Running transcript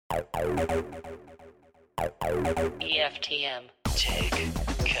EFTM. Tech,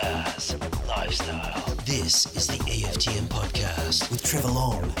 cars, lifestyle. This is the EFTM podcast with Trevor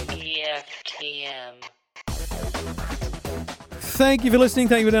Long. EFTM. Thank you for listening.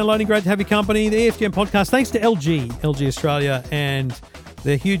 Thank you for downloading. Great to have your company. The EFTM podcast. Thanks to LG Australia, and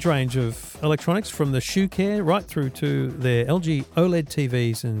their huge range of electronics from the shoe care right through to their LG OLED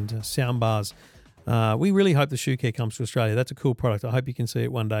TVs and sound bars. We really hope the shoe care comes to Australia. That's a cool product. I hope you can see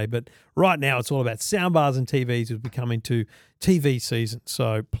it one day. But right now it's all about sound bars and TVs as we come into TV season.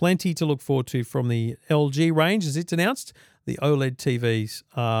 So plenty to look forward to from the LG range. As it's announced, the OLED TVs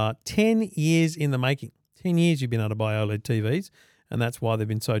are 10 years in the making. 10 years you've been able to buy OLED TVs, and that's why they've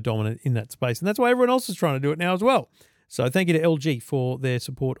been so dominant in that space. And that's why everyone else is trying to do it now as well. So thank you to LG for their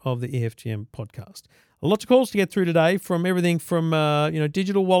support of the EFTM podcast. Lots of calls to get through today, from everything from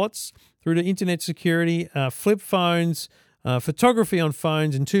digital wallets through to internet security, flip phones, photography on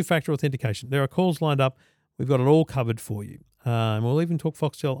phones, and two-factor authentication. There are calls lined up. We've got it all covered for you. And we'll even talk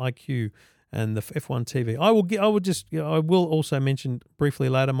Foxtel IQ and the F1 TV. I will also mention briefly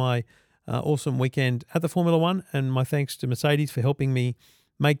later my awesome weekend at the Formula One, and my thanks to Mercedes for helping me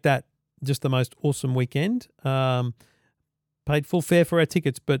make that just the most awesome weekend. Paid full fare for our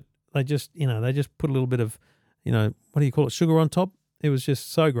tickets, but they just put a little bit of, sugar on top. It was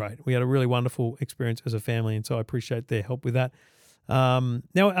just so great. We had a really wonderful experience as a family, and so I appreciate their help with that. Now,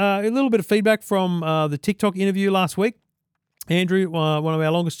 a little bit of feedback from the TikTok interview last week. Andrew, one of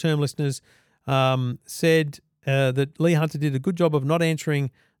our longest-term listeners, said that Lee Hunter did a good job of not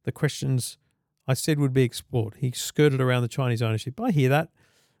answering the questions I said would be explored. He skirted around the Chinese ownership. I hear that.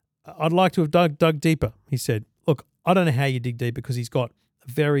 I'd like to have dug deeper, he said. Look, I don't know how you dig deep, because he's got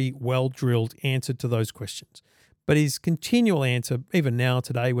a very well-drilled answer to those questions. But his continual answer, even now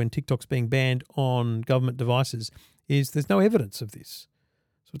today when TikTok's being banned on government devices, is there's no evidence of this.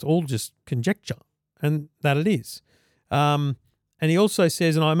 So it's all just conjecture, and that it is. And he also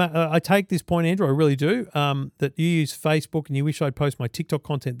says, and I take this point, Andrew, I really do, that you use Facebook and you wish I'd post my TikTok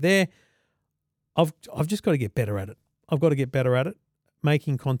content there. I've just got to get better at it. I've got to get better at it,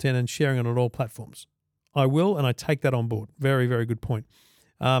 making content and sharing it on all platforms. I will, and I take that on board. Very, very good point.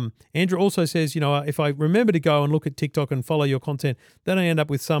 Andrew also says, if I remember to go and look at TikTok and follow your content, then I end up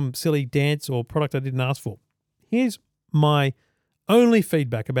with some silly dance or product I didn't ask for. Here's my only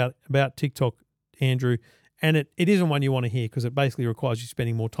feedback about TikTok, Andrew, and it isn't one you want to hear, because it basically requires you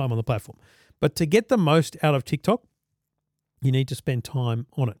spending more time on the platform. But to get the most out of TikTok, you need to spend time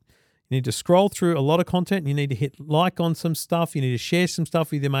on it. You need to scroll through a lot of content. You need to hit like on some stuff. You need to share some stuff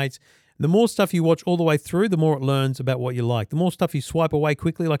with your mates. The more stuff you watch all the way through, the more it learns about what you like. The more stuff you swipe away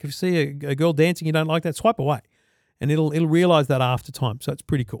quickly, like if you see a girl dancing you don't like that, swipe away. And it'll realize that after time. So it's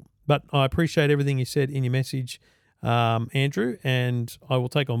pretty cool. But I appreciate everything you said in your message, Andrew, and I will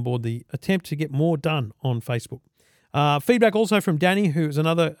take on board the attempt to get more done on Facebook. Feedback also from Danny, who is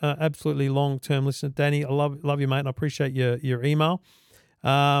another absolutely long-term listener. Danny, I love you, mate, and I appreciate your email.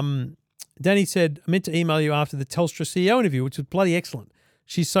 Danny said, I meant to email you after the Telstra CEO interview, which was bloody excellent.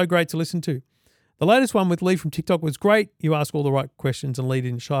 She's so great to listen to. The latest one with Lee from TikTok was great. You ask all the right questions, and Lee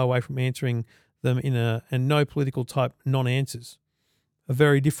didn't shy away from answering them and no political type non-answers. A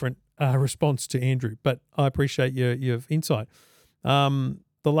very different response to Andrew, but I appreciate your insight. The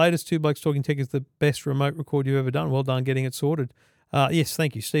latest Two Blokes Talking Tech is the best remote record you've ever done. Well done getting it sorted. Yes,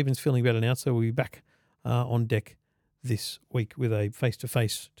 thank you. Stephen's feeling better now, so we'll be back on deck this week with a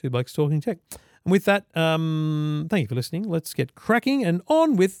face-to-face Two Blokes Talking Tech. And with that, thank you for listening. Let's get cracking and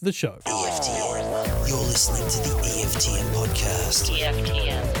on with the show. EFTM. You're listening to the EFTM podcast.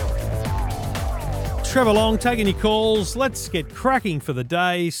 EFTM. Trevor Long taking your calls. Let's get cracking for the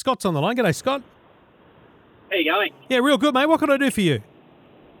day. Scott's on the line. G'day, Scott. How you going? Yeah, real good, mate. What can I do for you?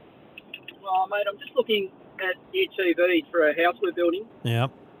 Well, mate, I'm just looking at new TVs for a house we're building. Yeah.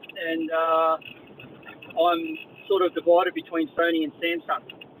 And I'm sort of divided between Sony and Samsung.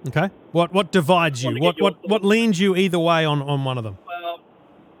 Okay. What divides you? What leans you either way on one of them? Well,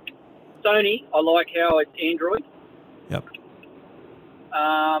 Sony, I like how it's Android. Yep.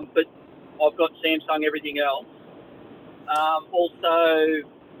 But I've got Samsung, everything else. Also,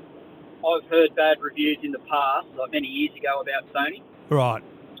 I've heard bad reviews in the past, like many years ago, about Sony. Right.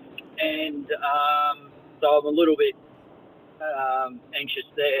 And so I'm a little bit anxious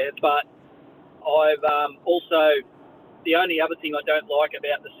there. But I've also... The only other thing I don't like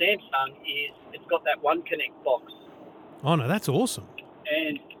about the Samsung is it's got that One Connect box. Oh, no, that's awesome.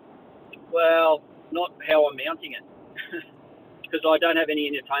 And, well, not how I'm mounting it. Because I don't have any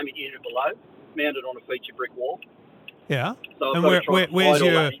entertainment unit below, mounted on a feature brick wall. Yeah. So and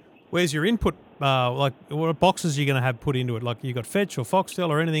where's your input like what boxes are you going to have put into it? Like you got Fetch or Foxtel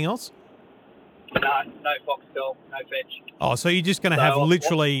or anything else? No Foxtel, no Fetch. Oh, so you're just going to have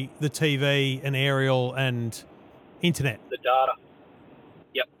literally the TV, an aerial, and internet. The data.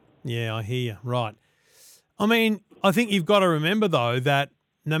 Yep. Yeah, I hear you. Right. I mean, I think you've got to remember, though, that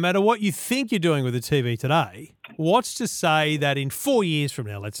no matter what you think you're doing with the TV today, what's to say that in 4 years from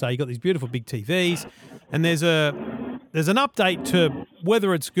now, let's say, you've got these beautiful big TVs and there's an update to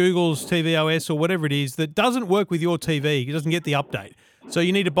whether it's Google's TV OS or whatever it is that doesn't work with your TV. It doesn't get the update. So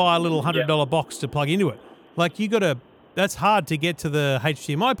you need to buy a little $100 box to plug into it. Like that's hard to get to the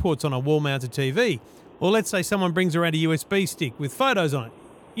HDMI ports on a wall-mounted TV. Or let's say someone brings around a USB stick with photos on it.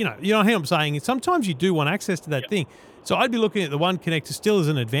 You know what I'm saying? Sometimes you do want access to that thing. So I'd be looking at the one connector still as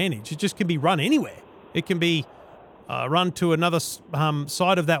an advantage. It just can be run anywhere. It can be run to another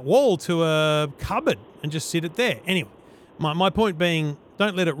side of that wall to a cupboard and just sit it there. Anyway, my point being,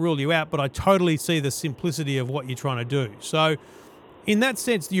 don't let it rule you out, but I totally see the simplicity of what you're trying to do. So in that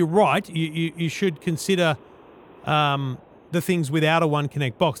sense, you're right. You should consider the things without a One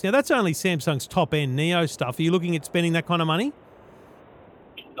Connect box. Now, that's only Samsung's top-end Neo stuff. Are you looking at spending that kind of money?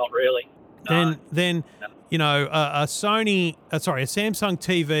 Not really. No. Then you know, a Samsung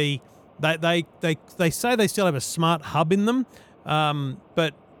TV, they say they still have a smart hub in them,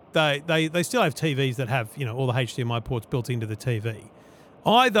 but they still have TVs that have, you know, all the HDMI ports built into the TV.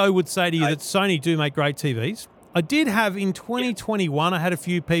 I, though, would say to you that Sony do make great TVs. I did have in 2021, I had a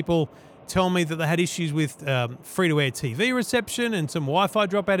few people tell me that they had issues with free-to-air TV reception and some Wi-Fi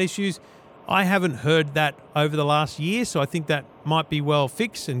dropout issues. I haven't heard that over the last year, so I think that might be well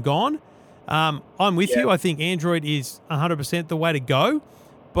fixed and gone. I'm with you. I think Android is 100% the way to go.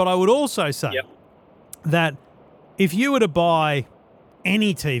 But I would also say that if you were to buy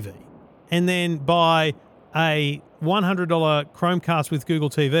any TV and then buy a $100 Chromecast with Google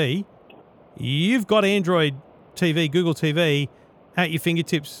TV, you've got Android TV, Google TV at your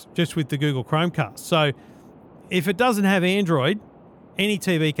fingertips just with the Google Chromecast. So if it doesn't have Android, any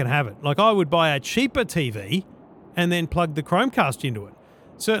TV can have it. Like I would buy a cheaper TV and then plug the Chromecast into it.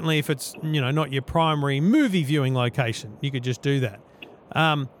 Certainly if it's, you know, not your primary movie viewing location, you could just do that.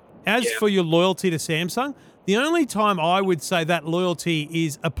 As for your loyalty to Samsung, the only time I would say that loyalty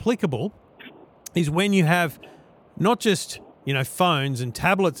is applicable is when you have not just, you know, phones and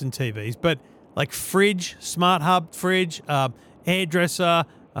tablets and TVs, but like fridge, smart hub fridge, hairdresser,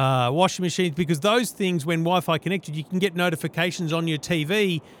 washing machines, because those things, when Wi-Fi connected, you can get notifications on your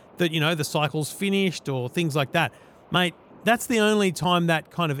TV that, you know, the cycle's finished or things like that. Mate, that's the only time that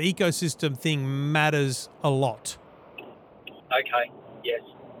kind of ecosystem thing matters a lot. Okay, yes.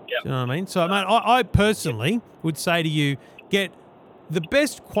 Yep. Do you know what I mean? So, mate, I personally would say to you, get the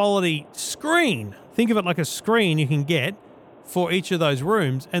best quality screen. Think of it like a screen you can get for each of those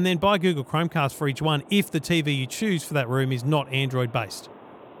rooms, and then buy Google Chromecast for each one if the TV you choose for that room is not Android-based.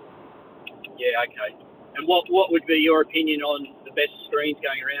 Yeah, okay. And what would be your opinion on the best screens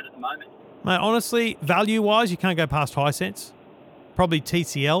going around at the moment? Mate, honestly, value-wise, you can't go past Hisense. Probably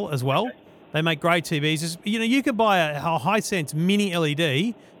TCL as well. Okay. They make great TVs. You know, you could buy a Hisense mini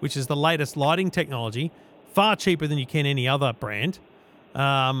LED, which is the latest lighting technology, far cheaper than you can any other brand.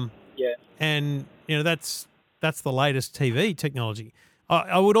 And, you know, that's the latest TV technology.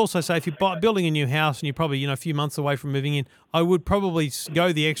 I would also say if you're building a new house and you're probably, you know, a few months away from moving in, I would probably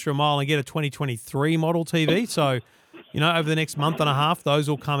go the extra mile and get a 2023 model TV. So, you know, over the next month and a half, those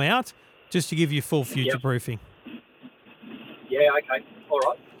will come out just to give you full future-proofing. Yeah, okay. All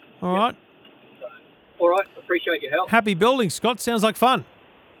right. All right. All right. Appreciate your help. Happy building, Scott. Sounds like fun.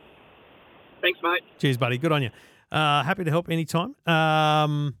 Thanks, mate. Cheers, buddy. Good on you. Happy to help anytime.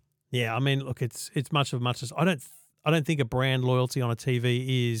 Yeah, I mean, look, it's much of a muchness. I don't think a brand loyalty on a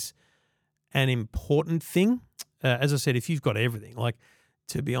TV is an important thing. As I said, if you've got everything, like,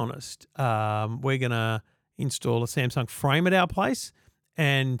 to be honest, we're going to install a Samsung frame at our place,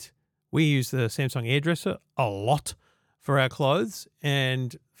 and we use the Samsung hairdresser a lot for our clothes,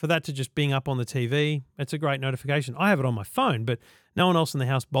 and for that to just bing up on the TV, it's a great notification. I have it on my phone, but no one else in the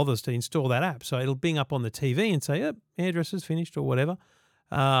house bothers to install that app, so it'll bing up on the TV and say, yep, hairdresser's finished or whatever.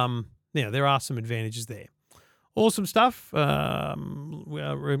 Yeah, there are some advantages there. Awesome stuff. We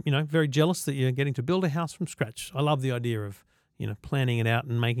are, you know, very jealous that you're getting to build a house from scratch. I love the idea of, you know, planning it out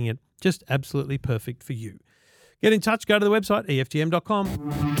and making it just absolutely perfect for you. Get in touch. Go to the website, EFTM.com.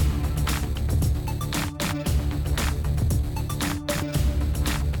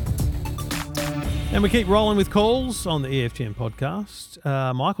 And we keep rolling with calls on the EFTM podcast.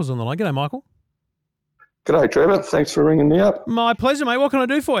 Michael's on the line. G'day, Michael. G'day, Trevor. Thanks for ringing me up. My pleasure, mate. What can I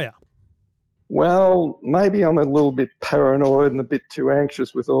do for you? Well, maybe I'm a little bit paranoid and a bit too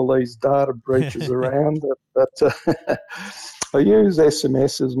anxious with all these data breaches around, but I use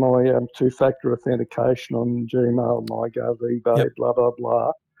SMS as my two-factor authentication on Gmail, MyGov, eBay, blah, blah,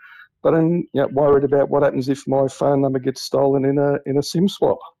 blah. But I'm worried about what happens if my phone number gets stolen in a SIM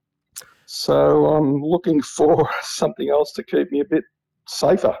swap. So I'm looking for something else to keep me a bit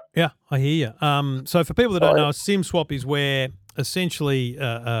safer. Yeah, I hear you. So for people that don't know, a SIM swap is where essentially,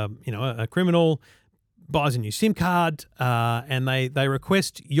 a criminal buys a new SIM card and they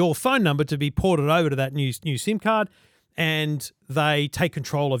request your phone number to be ported over to that new SIM card, and they take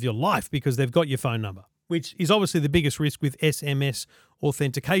control of your life because they've got your phone number, which is obviously the biggest risk with SMS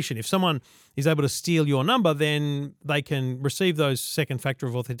authentication. If someone is able to steal your number, then they can receive those second factor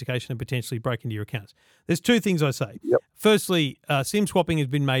of authentication and potentially break into your accounts. There's two things I say. Yep. Firstly, SIM swapping has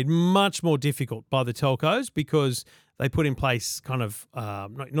been made much more difficult by the telcos because they put in place kind of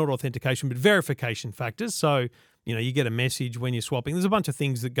not authentication but verification factors. So, you get a message when you're swapping. There's a bunch of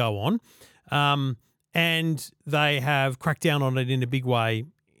things that go on. And they have cracked down on it in a big way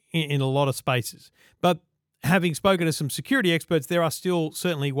in a lot of spaces. But having spoken to some security experts, there are still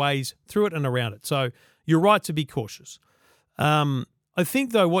certainly ways through it and around it. So you're right to be cautious. I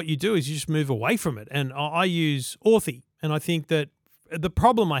think, though, what you do is you just move away from it. And I use Authy, and I think that the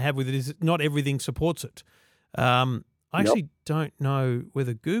problem I have with it is not everything supports it. I actually don't know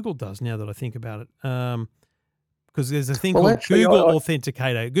whether Google does now that I think about it. Because there's a thing called Google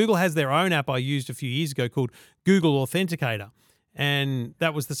Authenticator. Google has their own app I used a few years ago called Google Authenticator. And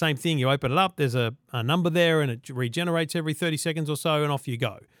that was the same thing. You open it up, there's a number there, and it regenerates every 30 seconds or so, and off you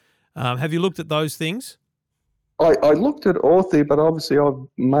go. Have you looked at those things? I looked at Authy, but obviously I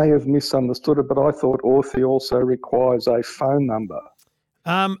may have misunderstood it, but I thought Authy also requires a phone number.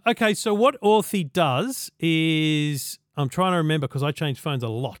 Okay, so what Authy does is, I'm trying to remember because I change phones a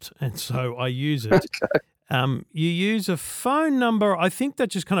lot, and so I use it. Okay. You use a phone number. I think that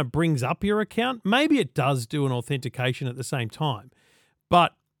just kind of brings up your account. Maybe it does do an authentication at the same time.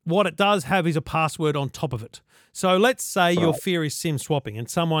 But what it does have is a password on top of it. So let's say your fear is SIM swapping and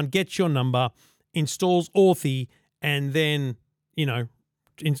someone gets your number, installs Authy, and then,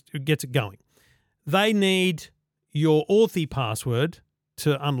 gets it going. They need your Authy password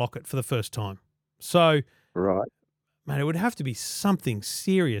to unlock it for the first time. So, man, it would have to be something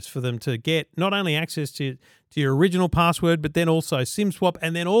serious for them to get not only access to your original password, but then also SIM swap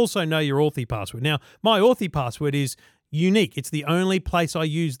and then also know your Authy password. Now, my Authy password is unique. It's the only place I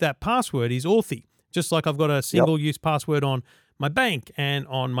use that password is Authy, just like I've got a single-use password on my bank and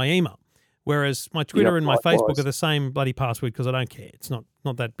on my email, whereas my Twitter and my Facebook are the same bloody password because I don't care. It's not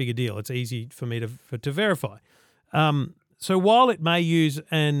that big a deal. It's easy for me to verify. So while it may use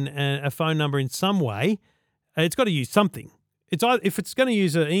a phone number in some way, it's got to use something. If it's going to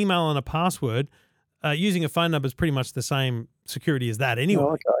use an email and a password, using a phone number is pretty much the same security as that anyway.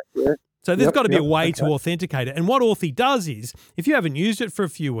 Oh, okay. Yeah. So there's got to be a way to authenticate it. And what Authy does is, if you haven't used it for a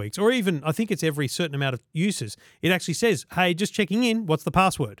few weeks, or even I think it's every certain amount of uses, it actually says, hey, just checking in, what's the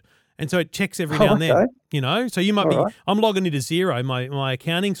password? And so it checks every now and then, So you might be, I'm logging into Xero, my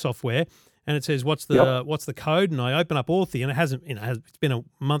accounting software, and it says, what's the code? And I open up Authy, and it hasn't, it's been a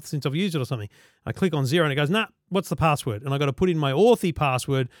month since I've used it or something. I click on Xero, and it goes, nah, what's the password? And I got to put in my Authy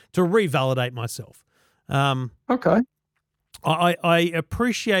password to revalidate myself. I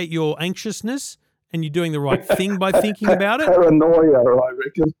appreciate your anxiousness, and you're doing the right thing by thinking about it. Paranoia, I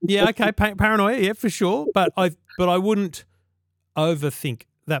reckon. Yeah, okay, paranoia, yeah, for sure. But I wouldn't overthink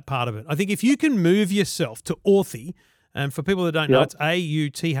that part of it. I think if you can move yourself to Authy, and for people that don't know, it's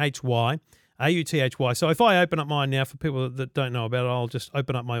AUTHY. So if I open up mine now, for people that don't know about it, I'll just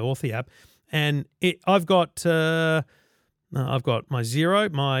open up my Authy app, and I've got my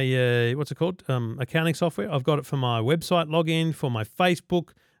Xero, my what's it called? Accounting software. I've got it for my website login, for my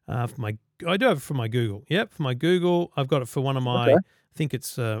Facebook, I do have it for my Google. Yep, for my Google. I've got it for one of my. I think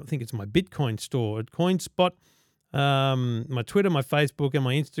it's my Bitcoin store at CoinSpot. My Twitter, my Facebook, and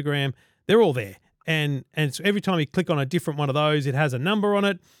my Instagram. They're all there. And so every time you click on a different one of those, it has a number on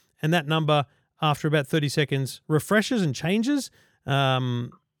it, and that number, after about 30 seconds, refreshes and changes.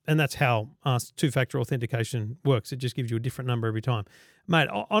 And that's how two-factor authentication works. It just gives you a different number every time. Mate,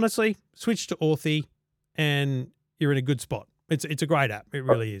 honestly, switch to Authy, and you're in a good spot. It's a great app. It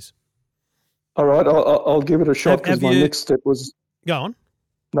really is. All right, I'll give it a shot because my next step was... Go on.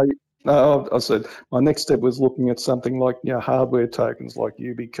 No, I said my next step was looking at something like hardware tokens like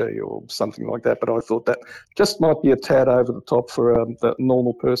YubiKey or something like that, but I thought that just might be a tad over the top for the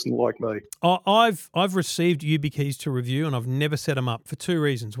normal person like me. I've received YubiKeys to review, and I've never set them up for two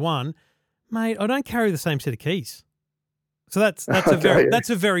reasons. One, mate, I don't carry the same set of keys. So that's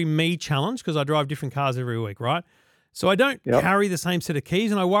a very me challenge because I drive different cars every week, right? So I don't carry the same set of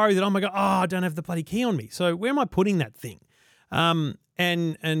keys, and I worry that I don't have the bloody key on me. So where am I putting that thing?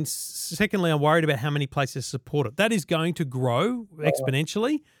 And secondly, I'm worried about how many places support it. That is going to grow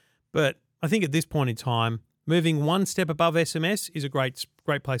exponentially, but I think at this point in time, moving one step above SMS is a great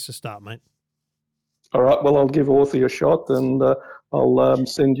place to start, mate. All right. Well, I'll give Authy a shot, and I'll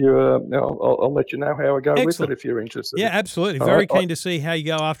send you I'll let you know how I go with it if you're interested. Yeah, absolutely. Very keen to see how you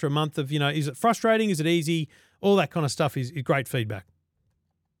go after a month of, is it frustrating? Is it easy? All that kind of stuff is great feedback.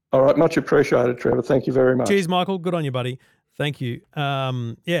 All right. Much appreciated, Trevor. Thank you very much. Cheers, Michael. Good on you, buddy. Thank you.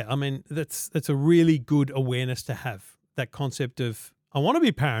 That's a really good awareness to have, that concept of I want to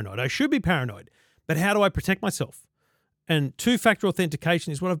be paranoid. I should be paranoid. But how do I protect myself? And two-factor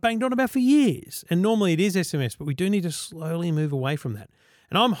authentication is what I've banged on about for years. And normally it is SMS, but we do need to slowly move away from that.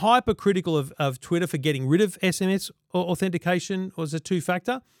 And I'm hypercritical of Twitter for getting rid of SMS or authentication as a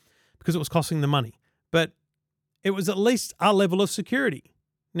two-factor because it was costing them money. But it was at least a level of security.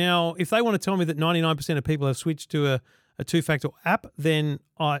 Now, if they want to tell me that 99% of people have switched to a two-factor app, then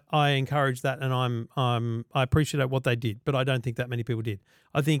I encourage that, and I appreciate what they did. But I don't think that many people did.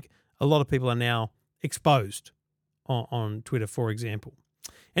 I think a lot of people are now exposed on Twitter, for example.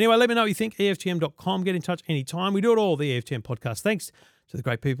 Anyway, let me know what you think. EFTM.com. Get in touch anytime. We do it all, the EFTM podcast. Thanks to the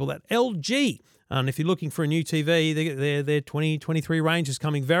great people at LG. And if you're looking for a new TV, their 2023 range is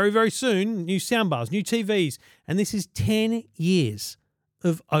coming very, very soon. New soundbars, new TVs. And this is 10 years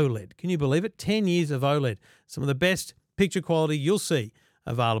of OLED. Can you believe it? 10 years of OLED. Some of the best picture quality you'll see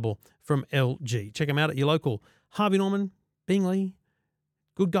available from LG. Check them out at your local Harvey Norman, Bingley,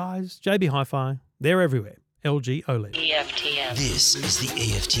 Good Guys, JB Hi-Fi. They're everywhere. LG OLED. EFTM. This is the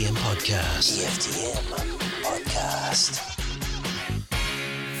EFTM podcast. EFTM podcast.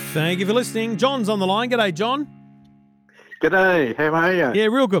 Thank you for listening. John's on the line. G'day, John. G'day. How are you? Yeah,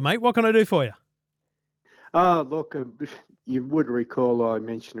 real good, mate. What can I do for you? Look, you would recall I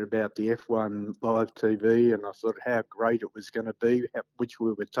mentioned about the F1 live TV, and I thought how great it was going to be, which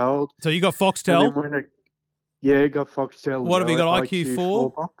we were told. So you got Foxtel? Got Foxtel. What have you got,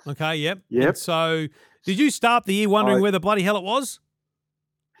 IQ4? box. Okay, yep. Yep. And so did you start the year wondering where the bloody hell it was?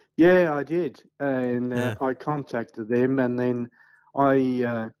 Yeah, I did. And I contacted them, and then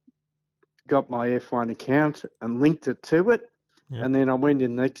I got my F1 account and linked it to it. Yep. And then I went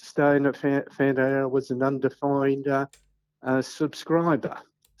in the next day and I found out I was an undefined subscriber.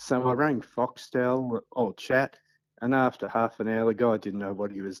 So I rang Foxtel or chat, and after half an hour, the guy didn't know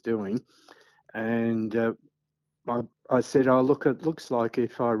what he was doing. And I said, look, it looks like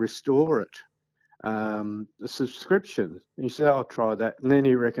if I restore it, the subscription. And he said, I'll try that. And then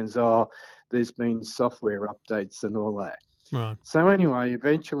he reckons, there's been software updates and all that. Right. So anyway,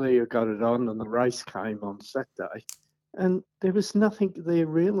 eventually I got it on, and the race came on Saturday. And there was nothing there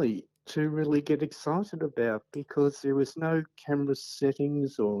really to really get excited about, because there was no camera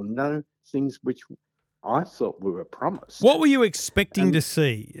settings or no things which I thought we were promised. What were you expecting to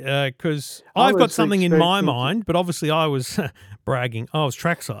see? Because I've got something in my mind, but obviously I was bragging. I was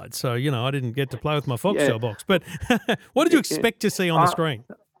trackside, so, I didn't get to play with my Foxtel box. But what did you expect to see on the screen?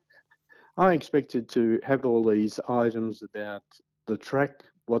 I expected to have all these items about the track,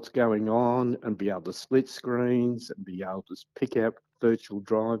 what's going on, and be able to split screens and be able to pick out virtual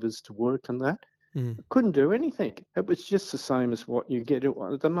drivers to work on that. Couldn't do anything. It was just the same as what you get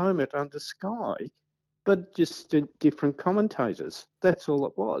at the moment under Sky, but just different commentators. That's all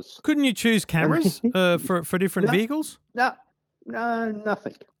it was. Couldn't you choose cameras for different vehicles? No,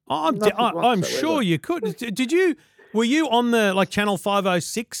 nothing. I'm sure you could. Did you? Were you on the channel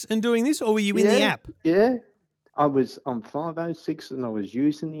 506 and doing this, or were you in the app? Yeah, I was on 506 and I was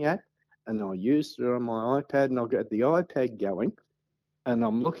using the app, and I used it on my iPad, and I got the iPad going, and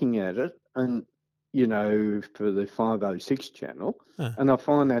I'm looking at it, and for the 506 channel, and I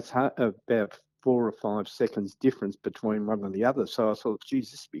find that's about 4 or 5 seconds difference between one and the other. So I thought, geez,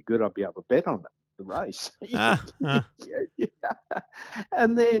 this would be good. I'll be able to bet on the race.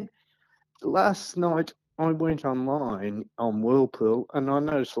 And then last night I went online on Whirlpool, and I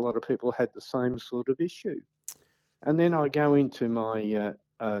noticed a lot of people had the same sort of issue. And then I go into my,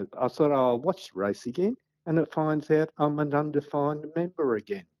 I thought, I'll watch the race again, and it finds out I'm an undefined member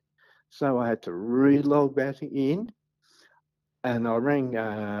again. So I had to re-log back in, and I rang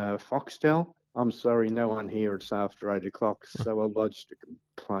Foxtel. I'm sorry, no one here. It's after 8 o'clock, so I lodged a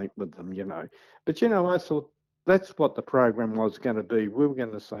complaint with them, But, I thought that's what the program was going to be. We were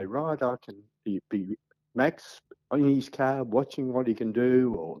going to say, right, I can be Max in his car watching what he can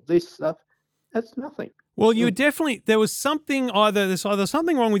do, or this stuff. That's nothing. Well, you definitely, there's either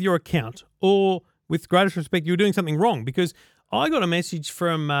something wrong with your account, or with greatest respect, you were doing something wrong, because I got a message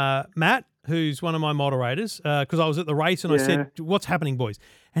from Matt, who's one of my moderators, because I was at the race and I said, what's happening, boys?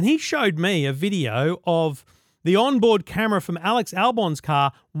 And he showed me a video of the onboard camera from Alex Albon's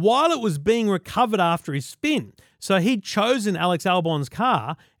car while it was being recovered after his spin. So he'd chosen Alex Albon's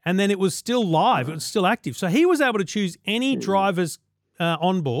car and then it was still live. It was still active. So he was able to choose any driver's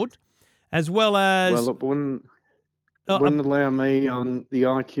onboard, as well as... Well, it wouldn't allow me on the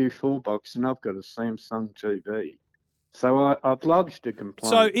IQ4 box, and I've got a Samsung TV. So I've lodged a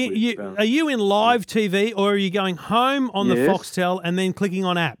complaint. So are you in live TV, or are you going home on the Foxtel and then clicking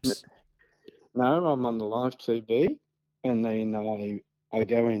on apps? No, I'm on the live TV, and then I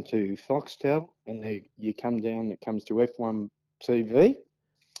go into Foxtel, and you come down, it comes to F1 TV.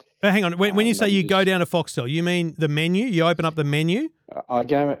 Hang on, when you say you go down to Foxtel, you mean the menu? You open up the menu? I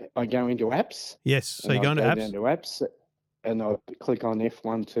go into apps. Yes, so you go into apps. Down to apps, and I click on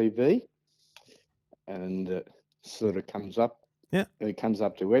F1 TV, and it sort of comes up. Yeah. It comes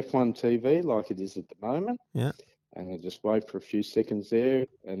up to F1 TV like it is at the moment. Yeah. And I just wait for a few seconds there,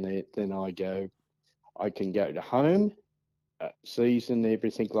 and then I can go to home, season,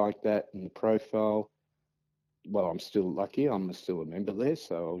 everything like that, and the profile. Well, I'm still lucky. I'm still a member there,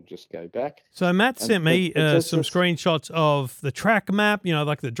 so I'll just go back. So Matt sent me some screenshots of the track map,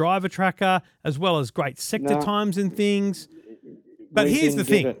 like the driver tracker, as well as great sector times and things. But here's the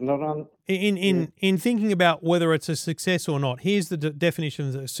thing. In thinking about whether it's a success or not, here's the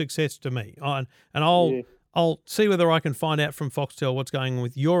definition of success to me. And I'll see whether I can find out from Foxtel what's going on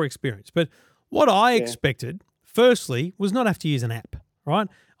with your experience. But what I expected, firstly, was not have to use an app, right?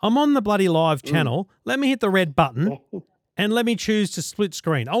 I'm on the bloody live channel. Let me hit the red button and let me choose to split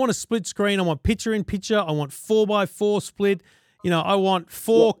screen. I want a split screen. I want picture in picture. I want 4x4 split. I want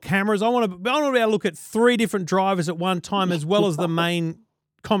 4 cameras. I want to be able to look at 3 different drivers at one time, as well as the main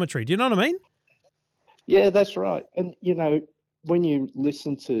commentary. Do you know what I mean? Yeah, that's right. And, when you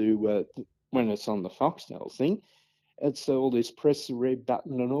listen to when it's on the Foxtel thing, it's all this press the red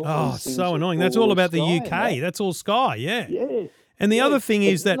button and all. Oh, so annoying. That's all about the UK. That's all Sky, yeah. Yeah. And the other thing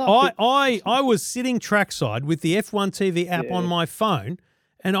is that I was sitting trackside with the F1 TV app on my phone,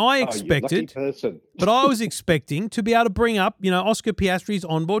 and I expected, but I was expecting to be able to bring up, Oscar Piastri's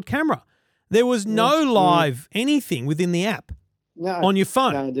onboard camera. There was no live anything within the app on your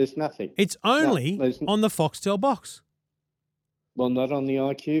phone. No, there's nothing. It's only on the Foxtel box. Well, not on the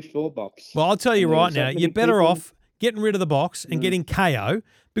IQ4 box. Well, I'll tell you right now, you're better off getting rid of the box and getting KO,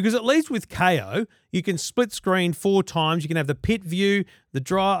 because at least with KO, you can split screen 4 times. You can have the pit view, the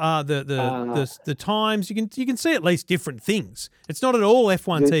times. You can see at least different things. It's not at all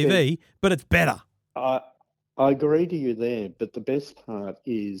F1 TV, but it's better. I agree to you there, but the best part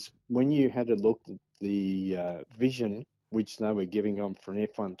is when you had a look at the vision which they were giving on for an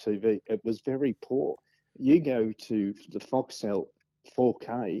F1 TV, it was very poor. You go to the Foxtel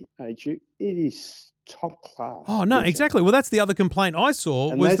 4K, it is top class. Oh, no, exactly. Well, that's the other complaint I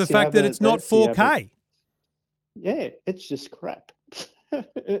saw, was the fact that it's not 4K. Yeah, it's just crap.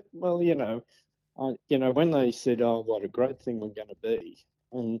 Well, when they said, "Oh, what a great thing we're going to be,"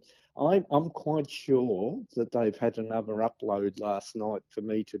 and I'm quite sure that they've had another upload last night for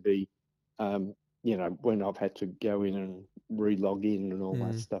me to be, when I've had to go in and re-log in and all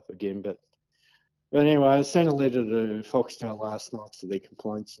that stuff again. But anyway, I sent a letter to Foxtel last night for their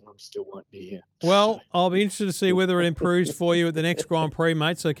complaints, and I'm still waiting to hear. Well, I'll be interested to see whether it improves for you at the next Grand Prix,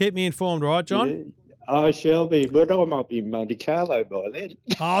 mate. So keep me informed, all right, John? Yeah, I shall be, but I might be in Monte Carlo by then.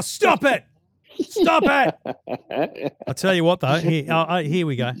 Oh, stop it! Stop it! I'll tell you what, though. Here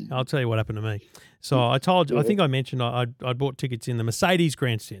we go. I'll tell you what happened to me. So I told you, I think I mentioned I bought tickets in the Mercedes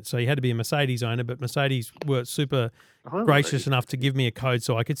grandstand. So you had to be a Mercedes owner, but Mercedes were super gracious enough to give me a code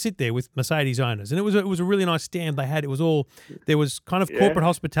so I could sit there with Mercedes owners. And it was a really nice stand they had. It was all, there was kind of corporate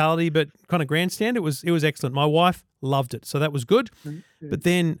hospitality, but kind of grandstand. It was excellent. My wife loved it. So that was good. But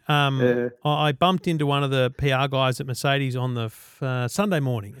then I bumped into one of the PR guys at Mercedes on the Sunday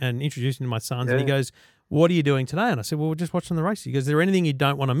morning and introduced him to my sons. And he goes, "What are you doing today?" And I said, "Well, we're just watching the race." He goes, "Is there anything you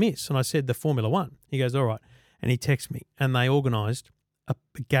don't want to miss?" And I said, "The Formula One." He goes, "All right." And he texted me, and they organised a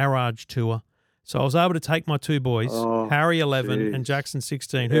garage tour. So I was able to take my 2 boys, Harry 11 and Jackson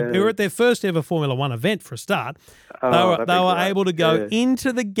 16, who were at their first ever Formula One event for a start. They were able to go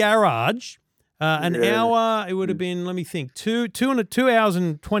into the garage an hour. It would have been, let me think, 2 hours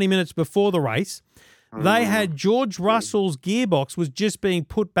and 20 minutes before the race. They had George Russell's gearbox was just being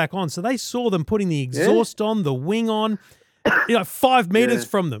put back on. So they saw them putting the exhaust on, the wing on, 5 meters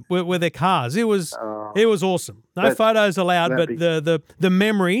from them were their cars. It was awesome. No photos allowed, but the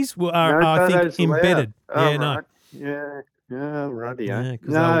memories are I think, embedded. Right. Yeah. Yeah, radio. Yeah, 'cause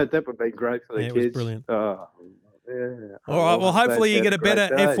No, that would be great for the it kids. was brilliant. Oh, yeah. All right. Well, hopefully you get a better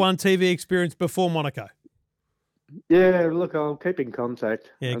great day. F1 TV experience before Monaco. Yeah, look, I'll keep in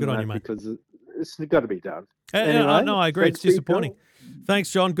contact. Yeah, good on you, mate. Because it's got to be done. Anyway, no, I agree. It's disappointing. Thanks,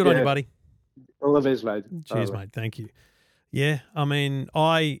 John. Good on you, buddy. All of his, mate. Cheers, mate. Thank you. Yeah, I mean,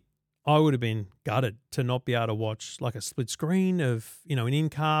 I would have been gutted to not be able to watch like a split screen of, an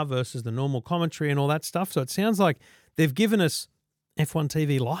in-car versus the normal commentary and all that stuff. So it sounds like they've given us F1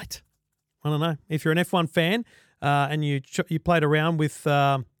 TV Lite. I don't know. If you're an F1 fan and you played around with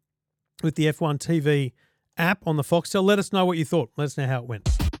the F1 TV app on the Foxtel, let us know what you thought. Let us know how it went.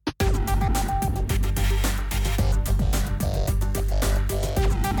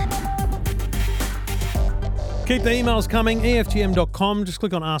 Keep the emails coming, EFTM.com. Just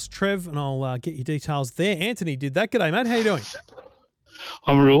click on Ask Trev and I'll get your details there. Anthony did that. G'day, mate. How you doing?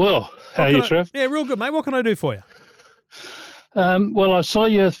 I'm real well. How are you, Trev? Yeah, real good, mate. What can I do for you? Well, I saw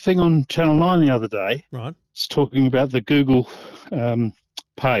your thing on Channel 9 the other day. Right. It's talking about the Google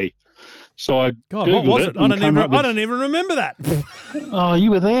Pay. So I Googled what was it? I don't even remember that. Oh,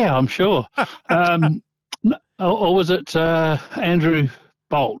 you were there, I'm sure. Or was it Andrew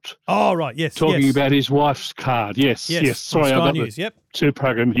Bolt? Oh, right, yes. Talking about his wife's card. Yes. Sorry, I got News. the two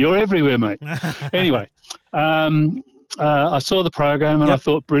programs. You're everywhere, mate. Anyway, I saw the program and I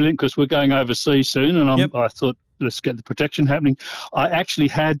thought, brilliant, because we're going overseas soon, and I thought, let's get the protection happening. I actually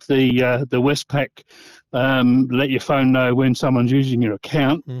had the Westpac let your phone know when someone's using your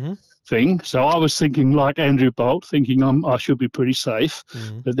account thing. So I was thinking like Andrew Bolt, thinking I should be pretty safe.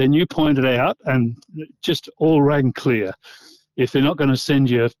 But then you pointed out, and it just all rang clear. If they're not going to send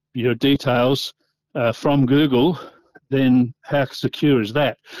you your details from Google, then how secure is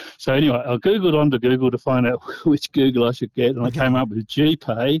that? So anyway, I Googled onto Google to find out which Google I should get, and I came up with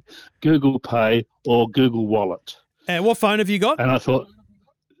GPay, Google Pay, or Google Wallet. And what phone have you got? And I thought,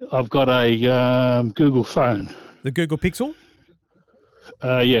 I've got a Google phone. The Google Pixel?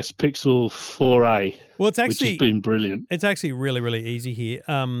 Yes, Pixel 4a. Well, it's actually, which has been brilliant. It's actually really, really easy here.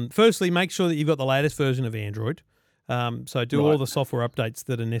 Firstly, make sure that you've got the latest version of Android. So do all the software updates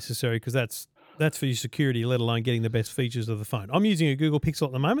that are necessary, because that's for your security, let alone getting the best features of the phone. I'm using a Google Pixel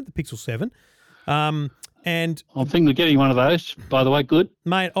at the moment, the Pixel 7. And I'm thinking of getting one of those, by the way. Good.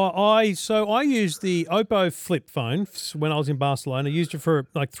 Mate, I used the Oppo flip phone when I was in Barcelona. I used it for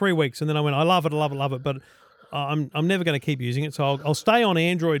like 3 weeks, and then I went, I love it, but I'm never going to keep using it. So I'll stay on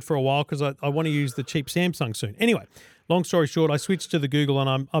Android for a while because I want to use the cheap Samsung soon. Anyway, long story short, I switched to the Google,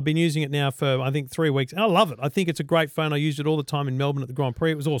 and I've been using it now for, I think, 3 weeks. And I love it. I think it's a great phone. I used it all the time in Melbourne at the Grand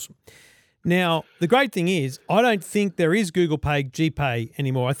Prix. It was awesome. Now, the great thing is, I don't think there is Google Pay, GPay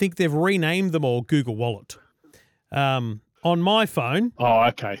anymore. I think they've renamed them all Google Wallet. On my phone,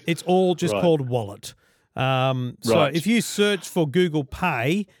 it's all just called Wallet. So if you search for Google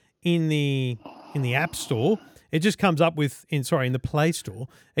Pay in the App Store, it just comes up with in the Play Store,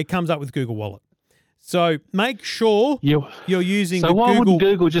 it comes up with Google Wallet. So make sure you're using. So why wouldn't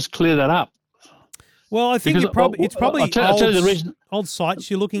Google just clear that up? Well, I think it's probably old sites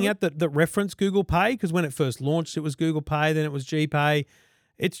you're looking at that reference Google Pay, because when it first launched, it was Google Pay, then it was GPay.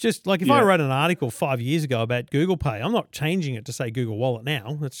 It's just like if I wrote an article 5 years ago about Google Pay, I'm not changing it to say Google Wallet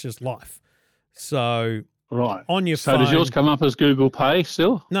now. That's just life. So on your phone. So does yours come up as Google Pay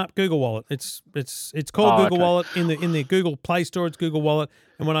still? No, Google Wallet. It's called Google Wallet in the Google Play Store. It's Google Wallet,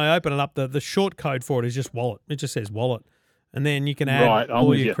 and when I open it up, the short code for it is just Wallet. It just says Wallet, and then you can add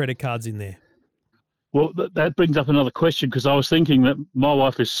all your credit cards in there. Well, that brings up another question, because I was thinking that my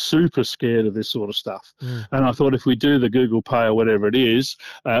wife is super scared of this sort of stuff. And I thought if we do the Google Pay or whatever it is,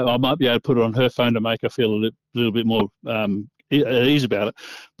 I might be able to put it on her phone to make her feel a little bit more at ease about it.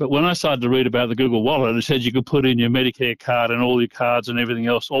 But when I started to read about the Google Wallet, it said you could put in your Medicare card and all your cards and everything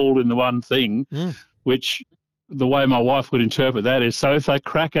else all in the one thing, which the way my wife would interpret that is, so if they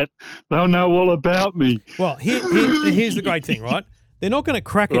crack it, they'll know all about me. Well, here's the great thing, right? They're not going to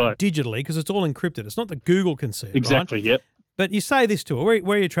crack it digitally because it's all encrypted. It's not that Google can see it, exactly, right? Yep. But you say this to her.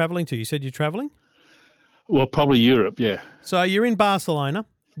 Where are you travelling to? You said you're travelling? Well, probably Europe, yeah. So you're in Barcelona,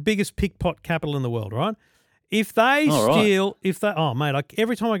 biggest pickpocket capital in the world, right? If they steal,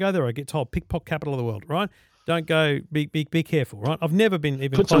 every time I go there, I get told pickpocket capital of the world, right? Don't go, be careful, right? I've never been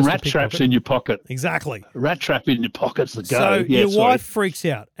even Put close some rat traps in your pocket. Exactly. Rat trap in your pockets to go. So your wife freaks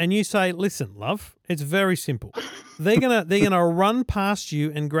out, and you say, listen, love, it's very simple. They're gonna run past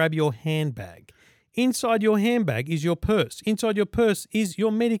you and grab your handbag. Inside your handbag is your purse. Inside your purse is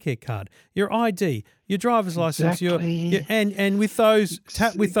your Medicare card, your ID, your driver's license, and with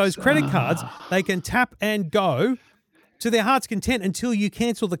those credit cards, they can tap and go to their heart's content until you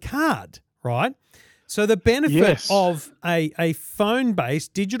cancel the card, right? So the benefit of a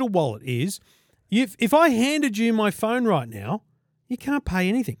phone-based digital wallet is, if I handed you my phone right now, you can't pay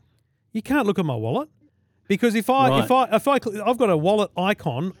anything. You can't look at my wallet because if I've got a wallet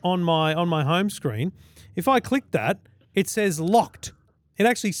icon on my home screen. If I click that, it says locked.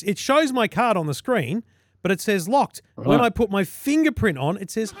 It shows my card on the screen, but it says locked. Right. When I put my fingerprint on,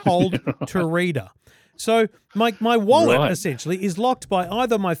 it says hold to reader. So my wallet essentially is locked by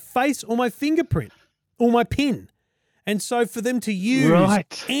either my face or my fingerprint or my PIN. And so for them to use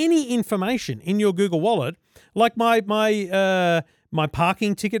any information in your Google Wallet, like my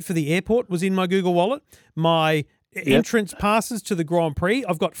parking ticket for the airport was in my Google Wallet, my entrance passes to the Grand Prix,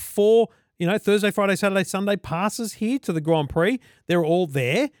 I've got 4, Thursday, Friday, Saturday, Sunday passes here to the Grand Prix. They're all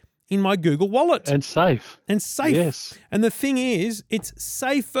there in my Google Wallet. And safe. Yes. And the thing is, it's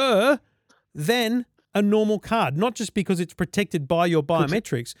safer than a normal card, not just because it's protected by your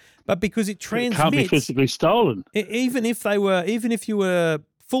biometrics, but because it transmits. It can't be physically stolen. Even if you were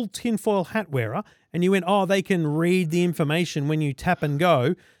full tinfoil hat wearer and you went, they can read the information when you tap and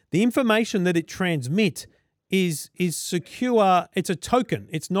go, the information that it transmits is secure. It's a token.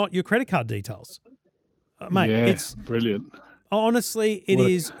 It's not your credit card details. Mate, it's brilliant. Honestly, it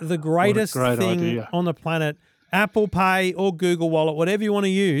is the greatest thing on the planet. Apple Pay or Google Wallet, whatever you want to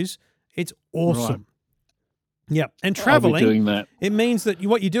use, it's awesome. Right. Yeah, and traveling, doing that. It means that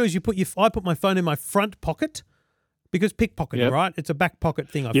what you do is I put my phone in my front pocket because pickpocketing, right? It's a back pocket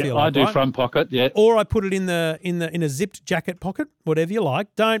thing. I feel like, I do front pocket, or I put it in a zipped jacket pocket, whatever you like.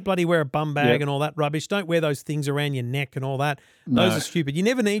 Don't bloody wear a bum bag and all that rubbish. Don't wear those things around your neck and all that. Those are stupid. You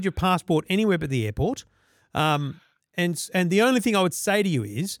never need your passport anywhere but the airport. And the only thing I would say to you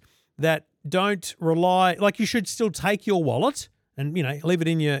is that don't rely. Like, you should still take your wallet and leave it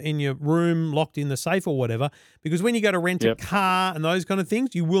in your room, locked in the safe or whatever. Because when you go to rent a car and those kind of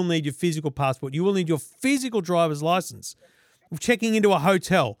things, you will need your physical passport. You will need your physical driver's license. Checking into a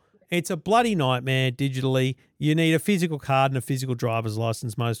hotel, it's a bloody nightmare digitally. You need a physical card and a physical driver's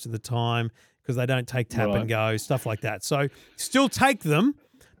license most of the time because they don't take tap and go, stuff like that. So still take them,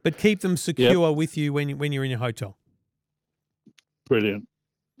 but keep them secure with you when you're in your hotel. Brilliant.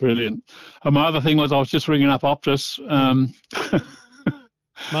 And my other thing was I was just ringing up Optus.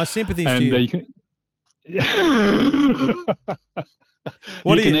 My sympathies to you. You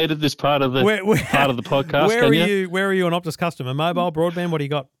can edit this part of the podcast. Where are you an Optus customer? Mobile, broadband? What do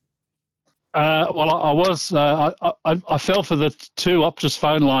you got? Well, I fell for the 2 Optus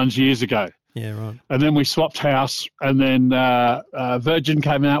phone lines years ago. Yeah, right. And then we swapped house, and then Virgin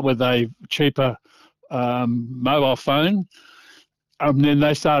came out with a cheaper mobile phone. Then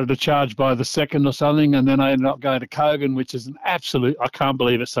they started to charge by the second or something, and then I ended up going to Kogan, which is an absolute, I can't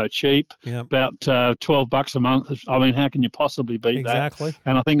believe it's so cheap, about $12 a month. I mean, how can you possibly beat that? Exactly.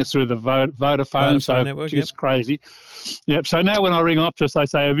 And I think it's through the Vodafone, so network, it's crazy. Yep. So now when I ring Optus, they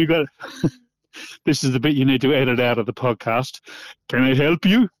say, have you got this is the bit you need to edit out of the podcast. Can I help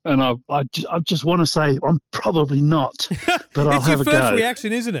you? And I just want to say I'm probably not, but I'll have a go. It's your first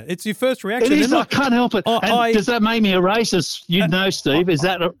reaction, isn't it? It's your first reaction. It is. I can't help it. Does that make me a racist? You know, Steve. Is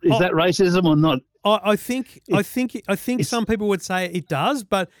that racism or not? I think some people would say it does,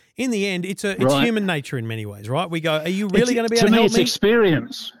 but in the end, it's human nature in many ways, right? We go, are you really going to be able to help me? To me, it's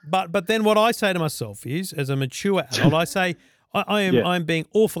experience. But then what I say to myself is, as a mature adult, I say, I'm being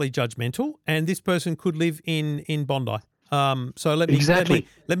awfully judgmental, and this person could live in Bondi. So let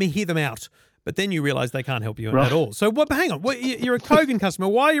me hear them out. But then you realise they can't help you at all. So what? Hang on, you're a Kogan customer.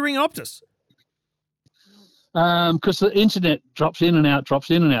 Why are you ringing Optus? Because the internet drops in and out.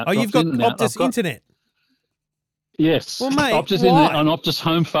 Oh, you've got Optus internet. Yes. Well, mate, Optus internet on Optus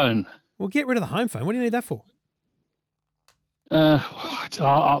home phone. Well, get rid of the home phone. What do you need that for? I'm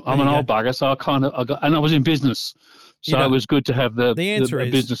an old bugger, so I was in business. So it was good to have the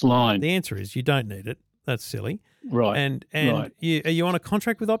business line. The answer is you don't need it. That's silly. Right. And are you on a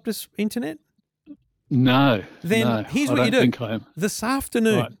contract with Optus Internet? No. Then here's what you do. I don't think I am. This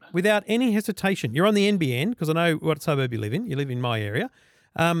afternoon, without any hesitation, you're on the NBN, because I know what suburb you live in. You live in my area.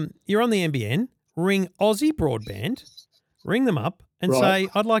 You're on the NBN. Ring Aussie Broadband. Ring them up and say,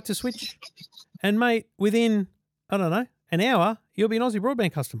 I'd like to switch. And, mate, within, I don't know, an hour, you'll be an Aussie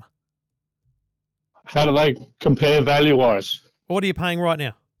Broadband customer. How do they compare value-wise? What are you paying right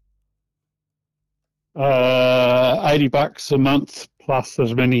now? $80 a month plus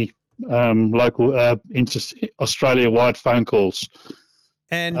as many local Australia-wide phone calls.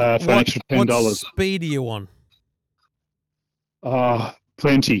 And for an extra $10. What speed are you on?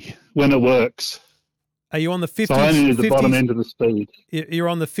 Plenty when it works. Are you on the 50? So I only need the bottom end of the speed. You're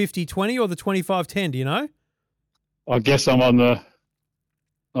on the 50-20 or the 25-10? Do you know? I guess I'm on the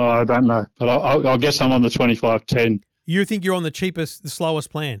Oh, I don't know, but I guess I'm on the 2510. You think you're on the cheapest, the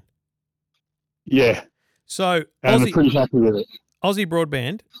slowest plan? Yeah, So and I'm pretty happy with it. Aussie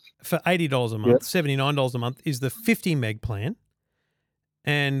Broadband for $80 a month, $79 a month is the 50 meg plan,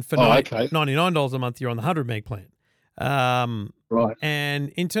 and for $99 a month you're on the 100 meg plan. Right.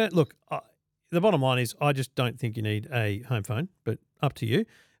 And look, the bottom line is I just don't think you need a home phone, but up to you.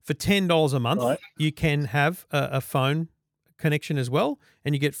 For $10 a month, you can have a phone connection as well,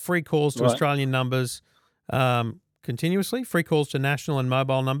 and you get free calls to Australian numbers continuously, free calls to national and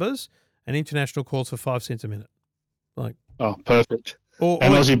mobile numbers, and international calls for 5 cents a minute. Perfect.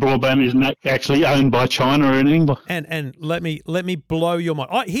 And Aussie Broadband isn't actually owned by China or anything. And let me blow your mind.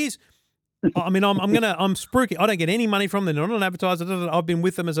 I'm spruiking. I don't get any money from them. They're not an advertiser. I've been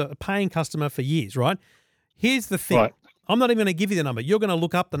with them as a paying customer for years, right? Here's the thing. Right. I'm not even going to give you the number. You're going to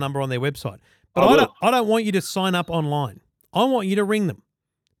look up the number on their website. But I don't want you to sign up online. I want you to ring them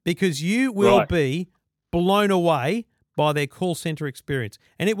because you will be blown away by their call center experience,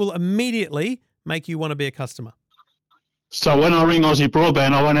 and it will immediately make you want to be a customer. So when I ring Aussie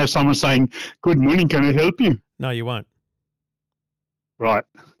Broadband, I won't have someone saying, "Good morning, can I help you?" No, you won't. Right.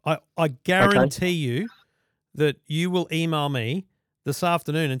 I guarantee you that you will email me this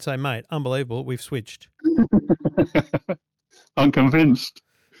afternoon and say, "Mate, unbelievable, we've switched." I'm convinced.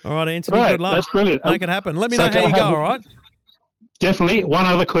 All right, Anthony, good luck. That's brilliant. Make it happen. Let me know how you go, all right? Definitely. One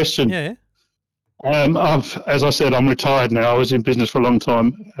other question. Yeah. As I said, I'm retired now. I was in business for a long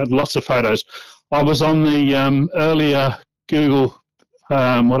time, had lots of photos. I was on the earlier Google,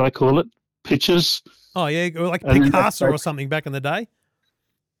 what do I call it, pictures. Oh, yeah, like Picasso or something back in the day.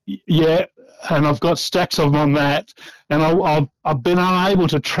 Yeah, and I've got stacks of them on that, and I've been unable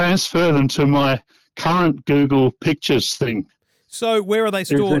to transfer them to my current Google Pictures thing. So where are they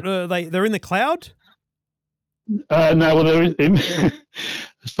stored? They're in the cloud? No, well, they're in,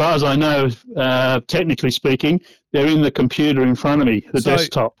 as far as I know, technically speaking, they're in the computer in front of me, the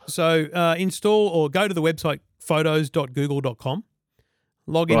desktop. So install or go to the website photos.google.com,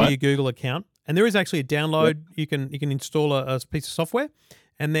 log into your Google account, and there is actually a download. Yep. You can install a piece of software,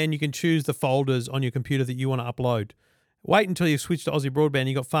 and then you can choose the folders on your computer that you want to upload. Wait until you switch to Aussie Broadband,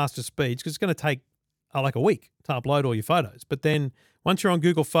 you've got faster speeds, because it's going to take like a week to upload all your photos. But then once you're on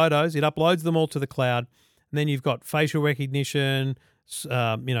Google Photos, it uploads them all to the cloud, and then you've got facial recognition,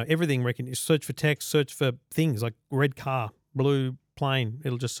 everything recognition, search for text, search for things like red car, blue plane.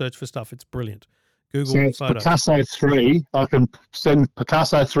 It'll just search for stuff. It's brilliant. Google Photos. Picasso 3. I can send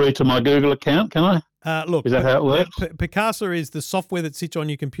Picasso 3 to my Google account, can I? Look, is that how it works? Picasso is the software that sits on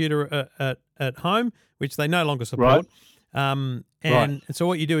your computer at home, which they no longer support. And so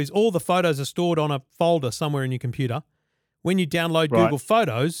what you do is all the photos are stored on a folder somewhere in your computer. When you download Google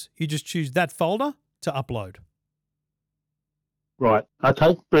Photos, you just choose that folder to upload. Right.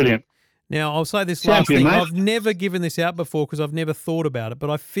 Okay. Brilliant. Now, I'll say this last thing. Mate. I've never given this out before because I've never thought about it, but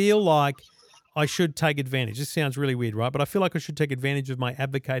I feel like I should take advantage. This sounds really weird, right? But I feel like I should take advantage of my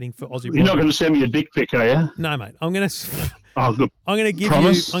advocating for Aussie. You're not going to send me a dick pic, are you? No, mate. I'm going to. Oh, good. I'm going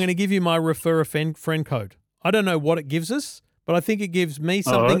to give you my refer a friend code. I don't know what it gives us, but I think it gives me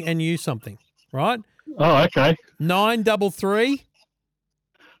something and you something, right? Oh, okay. 933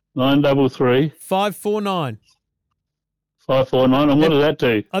 549. 549. And what does that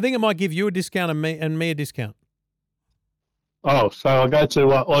do? I think it might give you a discount and me a discount. Oh, so I'll go to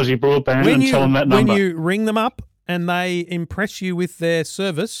Aussie Broadband and tell them that number. When you ring them up and they impress you with their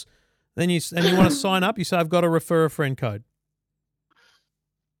service, then you want to sign up, you say, I've got a refer a friend code.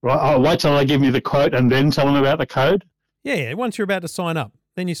 Right. I'll wait till they give me the quote and then tell them about the code? Yeah. Once you're about to sign up,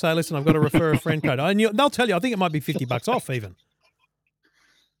 then you say, listen, I've got a refer a friend code. And they'll tell you, I think it might be $50 off even.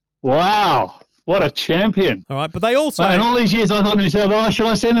 Wow. What a champion. All right, but they also... And all these years I thought to myself, should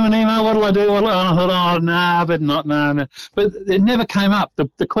I send them an email? What do I do? And I thought, nah, but not, no. But it never came up. The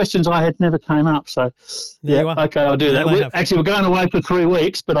questions I had never came up. So, okay, I'll do that. We're going away for 3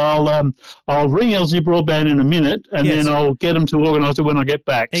 weeks, but I'll ring Aussie Broadband in a minute, and then I'll get them to organise it when I get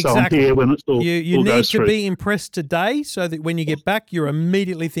back. Exactly. So I'm here when it's all You goes need to through. be impressed today so that when you get back, you're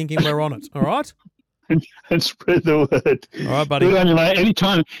immediately thinking we're on it, all right? And spread the word. All right, buddy. Good on you, mate.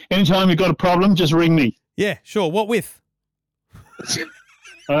 Anytime you've got a problem, just ring me. Yeah, sure. What with?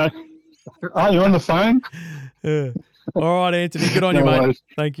 Are you on the phone? All right, Anthony. Good on you, mate. Worries.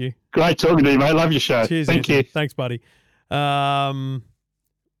 Thank you. Great talking to you, mate. Love your show. Cheers, Thank Anthony. you. Thanks, buddy.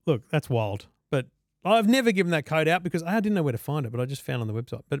 Look, that's wild. But I've never given that code out because I didn't know where to find it, but I just found it on the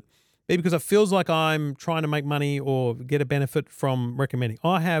website. But because it feels like I'm trying to make money or get a benefit from recommending.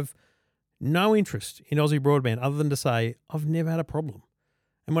 I have no interest in Aussie Broadband other than to say I've never had a problem.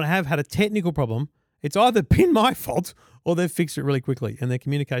 And when I have had a technical problem, it's either been my fault or they've fixed it really quickly, and their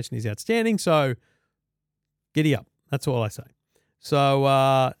communication is outstanding. So giddy up. That's all I say. So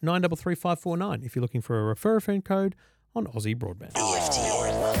 933549 if you're looking for a refer a friend code on Aussie Broadband.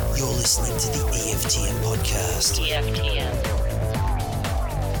 EFTM. You're listening to the EFTM podcast. EFTM.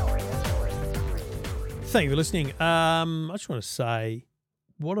 Thank you for listening. I just want to say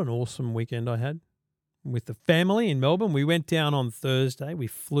what an awesome weekend I had with the family in Melbourne. We went down on Thursday. We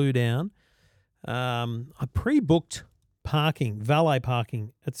flew down. I pre-booked valet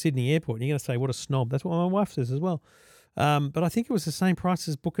parking at Sydney Airport. And you're going to say, what a snob. That's what my wife says as well. But I think it was the same price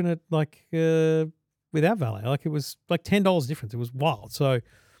as booking it without valet. Like it was like $10 difference. It was wild. So,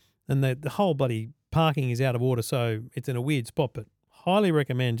 and the whole bloody parking is out of order. So it's in a weird spot, but highly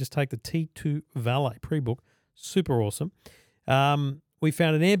recommend just take the T2 valet pre-book. Super awesome. We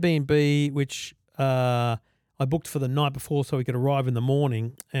found an Airbnb, which I booked for the night before so we could arrive in the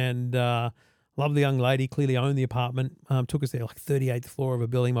morning, and lovely young lady, clearly owned the apartment, took us there, like 38th floor of a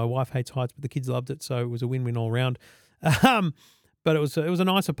building. My wife hates heights, but the kids loved it, so it was a win-win all around. But it was a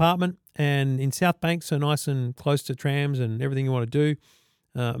nice apartment, and in South Bank, so nice and close to trams and everything you want to do.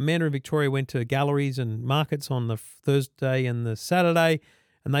 Amanda and Victoria went to galleries and markets on the Thursday and the Saturday,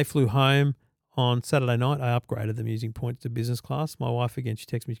 and they flew home on Saturday night. I upgraded them using points to business class. My wife, again, she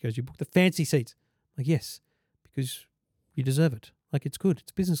texted me, she goes, you booked the fancy seats. I'm like, yes, because you deserve it. Like, it's good.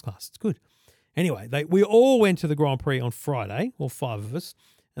 It's business class. It's good. Anyway, we all went to the Grand Prix on Friday, all 5 of us,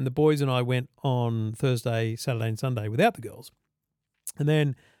 and the boys and I went on Thursday, Saturday and Sunday without the girls. And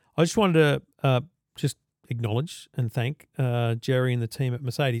then I just wanted to just acknowledge and thank Jerry and the team at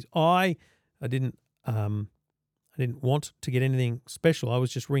Mercedes. I didn't want to get anything special. I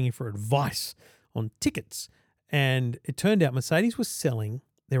was just ringing for advice on tickets. And it turned out Mercedes was selling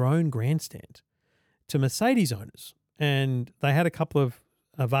their own grandstand to Mercedes owners. And they had a couple of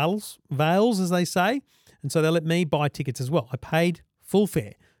veils, as they say. And so they let me buy tickets as well. I paid full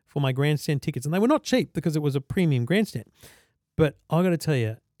fare for my grandstand tickets. And they were not cheap because it was a premium grandstand. But I got to tell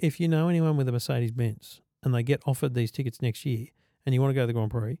you, if you know anyone with a Mercedes-Benz and they get offered these tickets next year and you want to go to the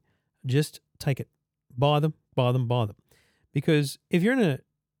Grand Prix, just take it. Buy them. Because if you're in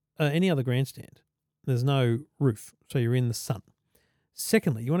any other grandstand, there's no roof, so you're in the sun.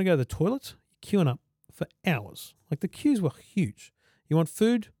 Secondly, you want to go to the toilet, you're queuing up for hours. Like the queues were huge. You want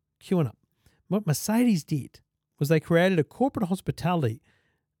food, queuing up. What Mercedes did was they created a corporate hospitality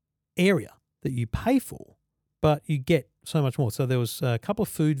area that you pay for, but you get so much more. So there was a couple of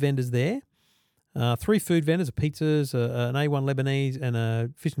food vendors there, 3 food vendors, pizzas, an A1 Lebanese, and a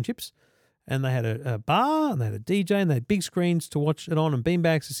fish and chips. And they had a bar, and they had a DJ, and they had big screens to watch it on and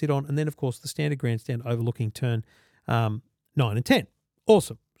beanbags to sit on. And then, of course, the standard grandstand overlooking turn 9 and 10.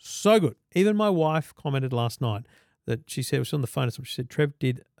 Awesome. So good. Even my wife commented last night that she said, she was on the phone, and she said, Trev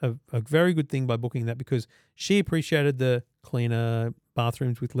did a very good thing by booking that because she appreciated the cleaner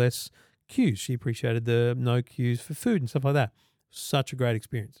bathrooms with less queues. She appreciated the no queues for food and stuff like that. Such a great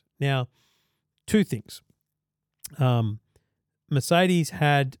experience. Now, 2 things. Mercedes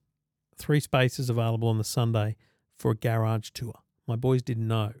had 3 spaces available on the Sunday for a garage tour. My boys didn't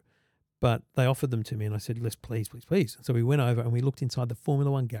know, but they offered them to me, and I said, let's please. And so we went over and we looked inside the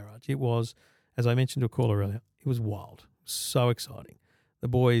Formula One garage. It was, as I mentioned to a caller earlier, it was wild. So exciting. The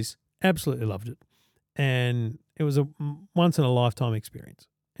boys absolutely loved it, and it was a once-in-a-lifetime experience.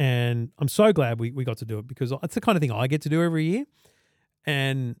 And I'm so glad we got to do it because it's the kind of thing I get to do every year,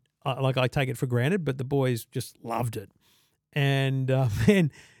 and I take it for granted, but the boys just loved it. And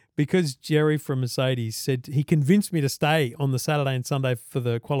because Jerry from Mercedes said he convinced me to stay on the Saturday and Sunday for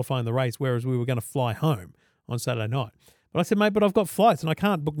the qualifying the race, whereas we were going to fly home on Saturday night. But I said, mate, but I've got flights and I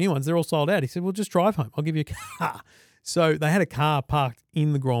can't book new ones. They're all sold out. He said, well, just drive home. I'll give you a car. So they had a car parked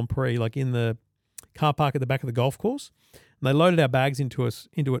in the Grand Prix, like in the car park at the back of the golf course. And they loaded our bags into it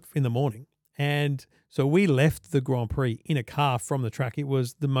in the morning. And so we left the Grand Prix in a car from the track. It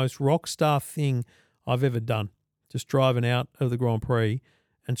was the most rock star thing I've ever done, just driving out of the Grand Prix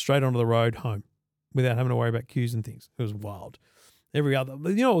and straight onto the road home without having to worry about queues and things. It was wild. It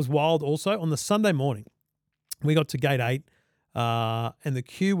was wild also. On the Sunday morning, we got to gate 8 and the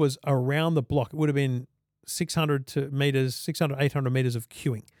queue was around the block. It would have been 600, 800 meters of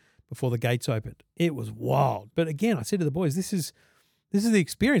queuing before the gates opened. It was wild. But again, I said to the boys, this is the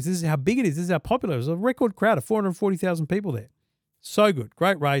experience. This is how big it is. This is how popular it is. It was a record crowd of 440,000 people there. So good.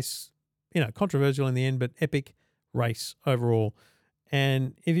 Great race. Controversial in the end, but epic race overall.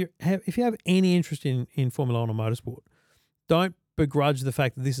 And if you have any interest in Formula One or motorsport, don't begrudge the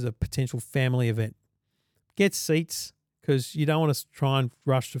fact that this is a potential family event. Get seats because you don't want to try and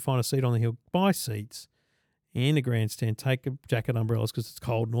rush to find a seat on the hill. Buy seats in the grandstand. Take a jacket, umbrellas because it's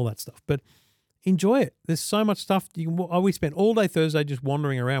cold and all that stuff. But enjoy it. There's so much stuff. We spent all day Thursday just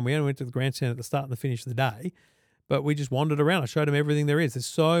wandering around. We only went to the grandstand at the start and the finish of the day, but we just wandered around. I showed them everything there is. There's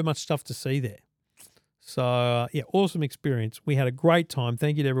so much stuff to see there. So, awesome experience. We had a great time.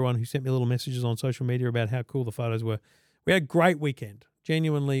 Thank you to everyone who sent me little messages on social media about how cool the photos were. We had a great weekend,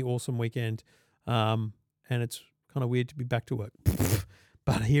 genuinely awesome weekend, and it's kind of weird to be back to work.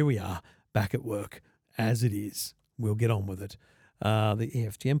 But here we are, back at work, as it is. We'll get on with it. The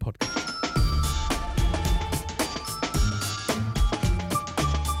EFTM podcast.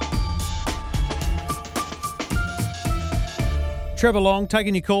 Trevor Long,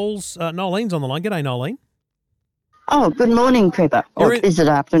 taking your calls. Nolene's on the line. G'day, Nolene. Oh, good morning, Trevor. Or is it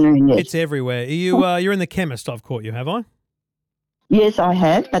afternoon yet? It's everywhere. You're in the chemist, I've caught you, have I? Yes, I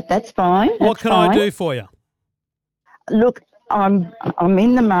have, but that's fine. What can I do for you? Look, I'm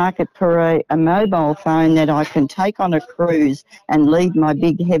in the market for a mobile phone that I can take on a cruise and leave my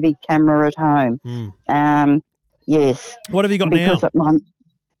big, heavy camera at home. Yes. What have you got because now?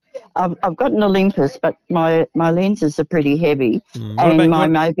 I've got an Olympus, but my lenses are pretty heavy, and my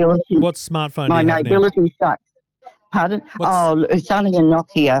mobility. What smartphone do you have My mobility sucks. Pardon? It's only a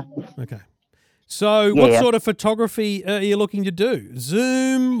Nokia. Okay. So what sort of photography are you looking to do?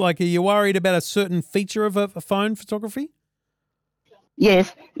 Zoom? Like, are you worried about a certain feature of a phone photography?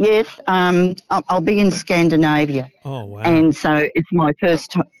 Yes. I'll be in Scandinavia. Oh, wow. And so it's my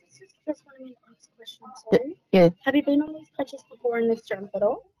first time. Just want to ask a question too. Yeah. Have you been on these pledges before in this jump at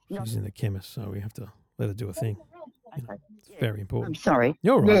all? She's in the chemist, so we have to let her do a thing. It's very important. I'm sorry.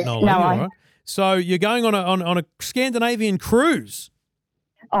 You're all right, Yes, Nolan. You're all right. So you're going on a Scandinavian cruise?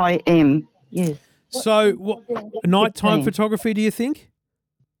 I am, yes. So what nighttime photography, do you think?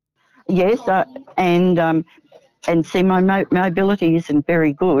 Yes, and see, my mobility isn't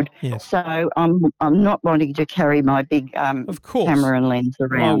very good. Yes. So I'm not wanting to carry my big of course. camera and lens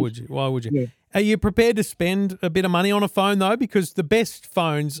around. Why would you? Yeah. Are you prepared to spend a bit of money on a phone, though? Because the best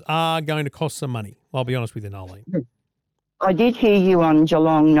phones are going to cost some money. I'll be honest with you, Nolene. I did hear you on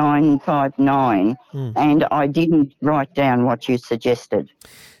Geelong 959, and I didn't write down what you suggested.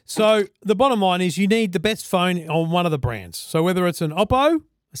 So the bottom line is you need the best phone on one of the brands. So whether it's an Oppo,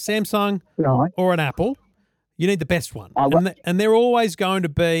 a Samsung, or an Apple, you need the best one. And they're always going to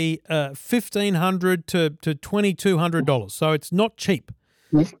be $1,500 to $2,200. So it's not cheap.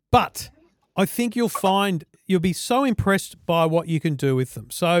 Yes. But I think you'll be so impressed by what you can do with them.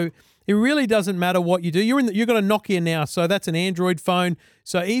 So it really doesn't matter what you do. You've got a Nokia now, so that's an Android phone.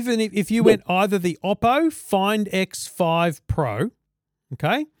 So even if you went either the Oppo Find X5 Pro,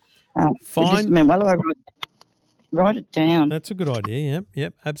 okay? Fine. Well, I write it down. That's a good idea.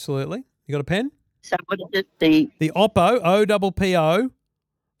 Yep, absolutely. You got a pen? So what is it? The Oppo, O-P-P-O,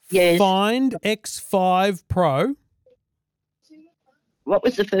 yes. Find X5 Pro. What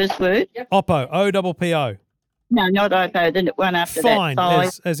was the first word? Oppo, O-P-P-O. No, not Oppo, the one after Find,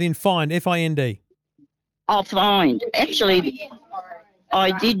 that. as in find, F-I-N-D. I'll find. Actually,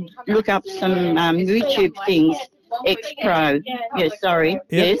 I did look up some YouTube things. X Pro. Yes, sorry. Yep,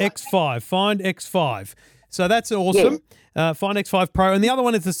 yes. X5. Find X5. So that's awesome. Yes. Find X5 Pro. And the other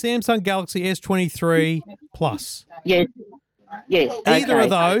one is the Samsung Galaxy S23 Plus. Yes. Yes. Either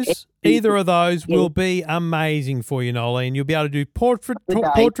of those will be amazing for you, Nolene. You'll be able to do portrait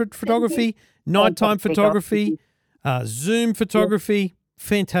photography, nighttime photography, Zoom photography.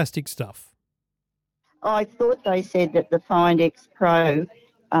 Fantastic stuff. I thought they said that the Find X Pro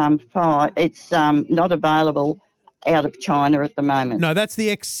 5, it's not available out of China at the moment. No, that's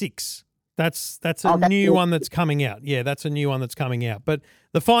the X6. That's a new one that's coming out. Yeah, that's a new one that's coming out. But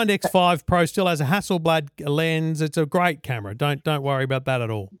the Find X5 Pro still has a Hasselblad lens. It's a great camera. Don't worry about that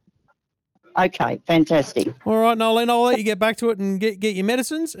at all. Okay, fantastic. All right, Nolan, I'll let you get back to it and get your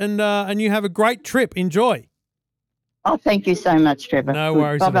medicines, and you have a great trip. Enjoy. Oh, thank you so much, Trevor. No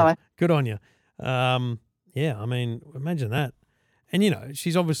worries. Bye-bye. Good on you. Yeah, I mean, imagine that. And,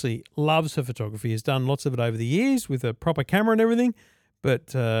 she's obviously loves her photography, has done lots of it over the years with a proper camera and everything.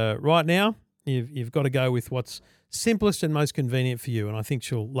 But right now, you've got to go with what's simplest and most convenient for you. And I think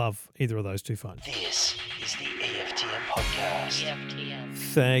she'll love either of those two phones. This is the EFTM podcast. EFTM.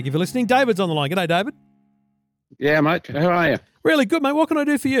 Thank you for listening. David's on the line. G'day, David. Yeah, mate. How are you? Really good, mate. What can I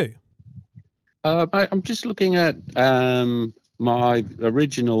do for you? Mate, I'm just looking at my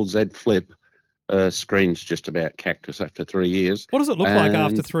original Z Flip. Screen's just about cactus after 3 years. What does it look like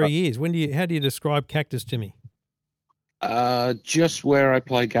after 3 years? How do you describe cactus to me? Just where I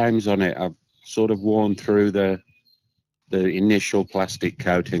play games on it, I've sort of worn through the initial plastic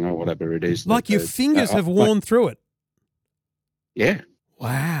coating or whatever it is. Like your fingers have worn through it? Yeah.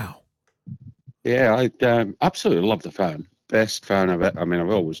 Wow. Yeah, I absolutely love the phone, best phone I've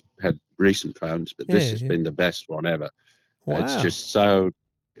always had recent phones, but this has been the best one ever. Wow. It's just so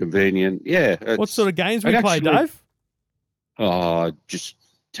convenient. Yeah. What sort of games we play, Dave? Oh, just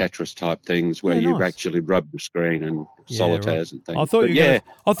Tetris type things where you actually rub the screen and solitaires and things. I thought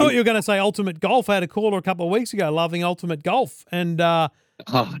you were going to say Ultimate Golf. I had a caller a couple of weeks ago loving Ultimate Golf, and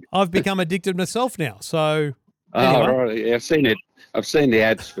I've become addicted myself now. So anyway. Oh, right. Yeah, I've seen it. I've seen the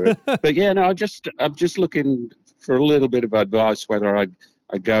ads for it. But yeah, no, I'm just looking for a little bit of advice whether I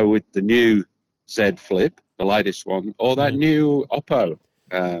go with the new Z Flip, the latest one, or that new Oppo.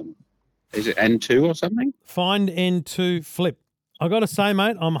 Is it N2 or something? Find N2 Flip. I got to say,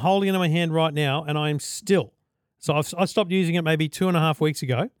 mate, I'm holding it in my hand right now, and I am still. So I stopped using it maybe 2.5 weeks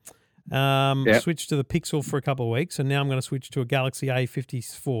ago. Switched to the Pixel for a couple of weeks, and now I'm going to switch to a Galaxy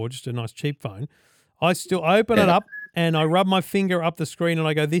A54, just a nice cheap phone. I open it up, and I rub my finger up the screen, and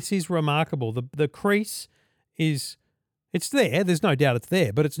I go, this is remarkable. The crease it's there. There's no doubt it's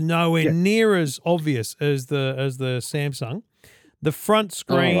there, but it's nowhere near as obvious as the Samsung. The front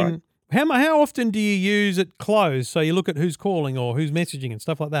screen, how often do you use it closed so you look at who's calling or who's messaging and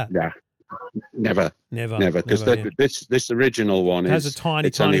stuff like that? Yeah. Never. Because this original one has a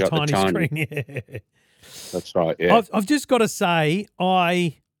tiny screen. Yeah. That's right. Yeah. I've just got to say,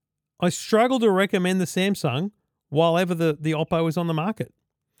 I struggle to recommend the Samsung while ever the Oppo is on the market.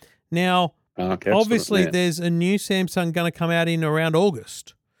 Now, obviously, there's a new Samsung going to come out in around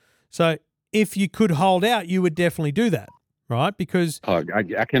August. So if you could hold out, you would definitely do that, right? Because I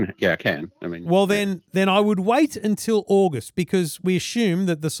can. Yeah, I can. I mean, well, then I would wait until August, because we assume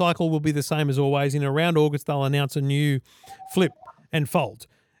that the cycle will be the same as always. In around August, they'll announce a new Flip and Fold.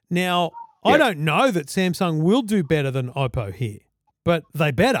 Now, I don't know that Samsung will do better than Oppo here, but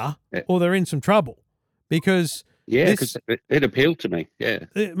they better, or they're in some trouble, because because it appealed to me. Yeah,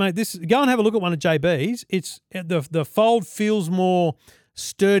 mate. Go and have a look at one of JB's. It's the Fold feels more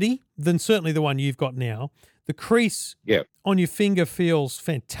sturdy than certainly the one you've got now. The crease on your finger feels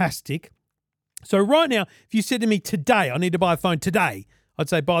fantastic. So right now, if you said to me today, I need to buy a phone today, I'd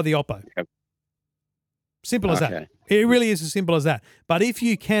say buy the Oppo. Yep. Simple as that. It really is as simple as that. But if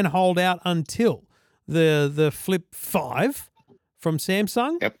you can hold out until the Flip 5 from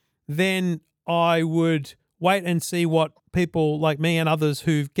Samsung, then I would wait and see what people like me and others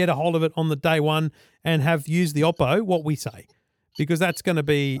who get a hold of it on the day one and have used the Oppo, what we say, because that's going to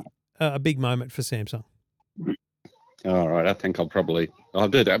be a big moment for Samsung. All right, I think I'll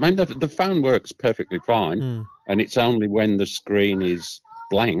do that. I mean, the phone works perfectly fine, and it's only when the screen is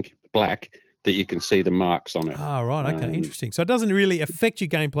black, that you can see the marks on it. Oh, right, okay, interesting. So it doesn't really affect your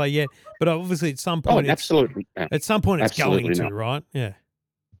gameplay yet, but obviously at some point, absolutely. At some point, it's going to, right? Yeah.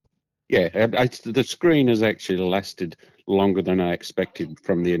 Yeah, the screen has actually lasted longer than I expected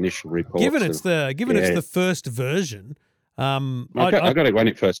from the initial report. Given it's the first version. I got it when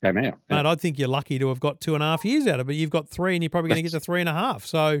it first came out. Mate, I think you're lucky to have got 2.5 years out of it. You've got 3, and you're probably going to get to 3.5.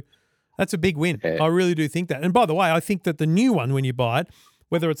 So that's a big win. Yeah. I really do think that. And by the way, I think that the new one, when you buy it,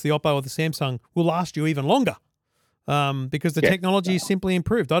 whether it's the Oppo or the Samsung, will last you even longer, because the technology is simply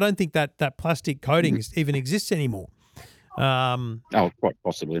improved. I don't think that plastic coating even exists anymore. Quite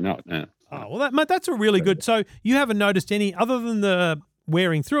possibly not. Yeah. Oh, well, mate, that's a really good. So you haven't noticed any, other than the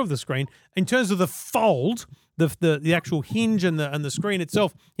wearing through of the screen, in terms of the fold, the actual hinge and the screen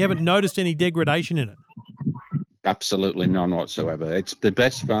itself, you haven't noticed any degradation in it? Absolutely none whatsoever. It's the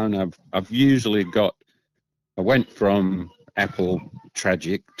best phone I've usually got. I went from Apple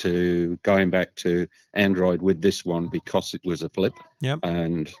tragic to going back to Android with this one because it was a Flip. Yep.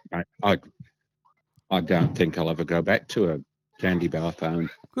 And I don't think I'll ever go back to a candy bar phone.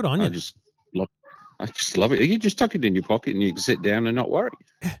 Good on you. I just love it. You just tuck it in your pocket and you can sit down and not worry.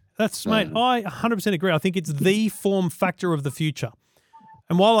 Mate, I 100% agree. I think it's the form factor of the future.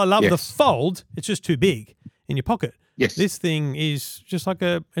 And while I love the Fold, it's just too big in your pocket. Yes. This thing is just like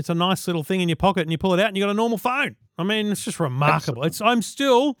it's a nice little thing in your pocket, and you pull it out and you got a normal phone. I mean, it's just remarkable. I'm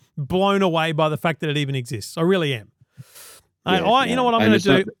still blown away by the fact that it even exists. I really am. You know what I'm going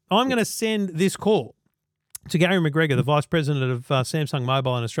to do? I'm going to send this call to Gary McGregor, the Vice President of Samsung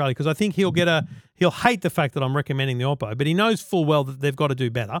Mobile in Australia, because I think he'll hate the fact that I'm recommending the Oppo, but he knows full well that they've got to do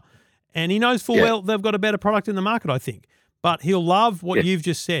better, and he knows full well they've got a better product in the market, I think. But he'll love what you've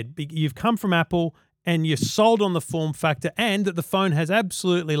just said. You've come from Apple, and you're sold on the form factor, and that the phone has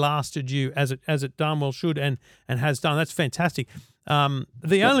absolutely lasted you as it darn well should and has done. That's fantastic.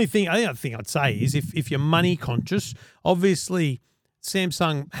 The other thing I'd say is if you're money conscious, obviously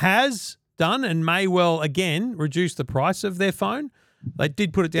Samsung has done and may well again reduce the price of their phone. They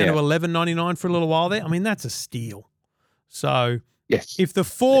did put it down to $11.99 for a little while there. I mean, that's a steal. So if the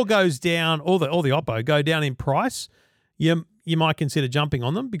 4 goes down or the Oppo go down in price, you might consider jumping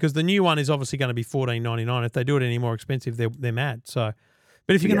on them, because the new one is obviously going to be $14.99. If they do it any more expensive, they're mad. So,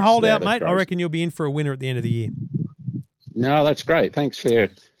 but if you can hold out, mate, I reckon you'll be in for a winner at the end of the year. No, that's great. Thanks for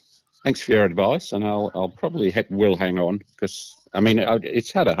your advice, and I'll probably will hang on, because I mean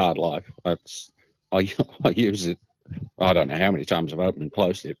it's had a hard life. I use it. I don't know how many times I've opened and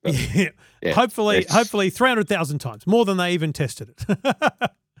closed it, but yeah, hopefully 300,000 times, more than they even tested it.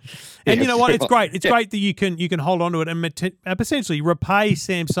 And you know what? It's great. It's great that you can hold on to it and essentially repay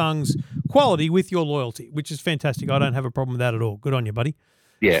Samsung's quality with your loyalty, which is fantastic. I don't have a problem with that at all. Good on you, buddy.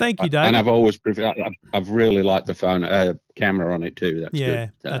 Yeah, thank you, Dave. And I've really liked the phone camera on it too. That's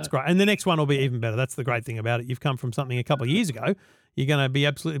good. That's great. And the next one will be even better. That's the great thing about it. You've come from something a couple of years ago. You're going to be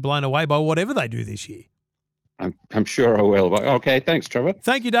absolutely blown away by whatever they do this year. I'm sure I will. Okay, thanks, Trevor.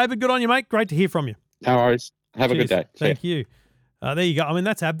 Thank you, David. Good on you, mate. Great to hear from you. No worries. Have a good day. Thank you. There you go. I mean,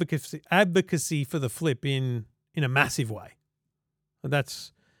 that's advocacy for the Flip in a massive way.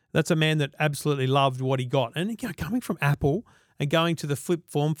 That's a man that absolutely loved what he got. And coming from Apple and going to the Flip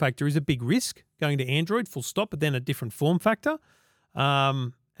form factor is a big risk. Going to Android, full stop, but then a different form factor.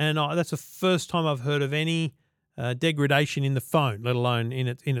 And that's the first time I've heard of any degradation in the phone, let alone in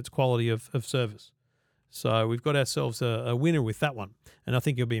its quality of service. So we've got ourselves a winner with that one. And I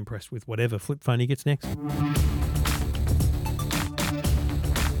think you'll be impressed with whatever Flip phone he gets next.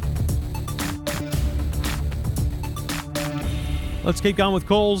 Let's keep going with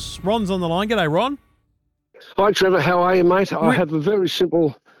calls. Ron's on the line. G'day, Ron. Hi, Trevor. How are you, mate? I have a very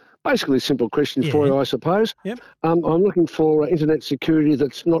simple question for you, I suppose. Yep. I'm looking for internet security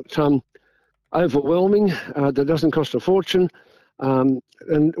that's not overwhelming, that doesn't cost a fortune, and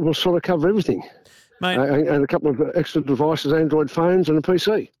will sort of cover everything. Mate, and a couple of extra devices, Android phones and a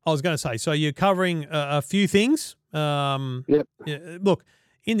PC. I was going to say, so you're covering a few things. Yep. Yeah, look,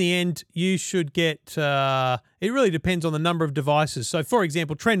 in the end, you should get it really depends on the number of devices. So, for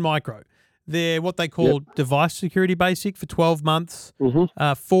example, Trend Micro, they're what they call device security basic for 12 months.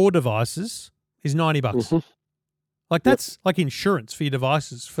 4 devices is $90. Mm-hmm. Like that's like insurance for your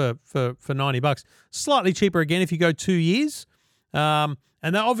devices for $90. Slightly cheaper again if you go 2 years.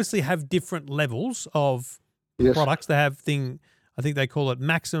 And they obviously have different levels of products. They have I think they call it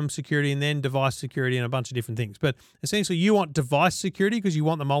maximum security and then device security and a bunch of different things. But essentially you want device security because you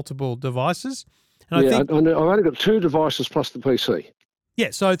want the multiple devices. And I've only got 2 devices plus the PC.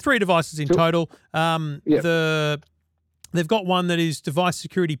 Yeah, so 3 devices in total. They've got one that is Device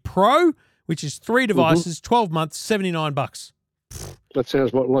Security Pro, which is 3 devices, 12 months, $79. That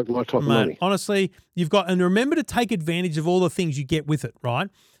sounds like my type of money. Honestly, you've got, and remember to take advantage of all the things you get with it, right?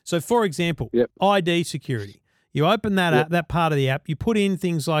 So, for example, ID security. You open that app, that part of the app, you put in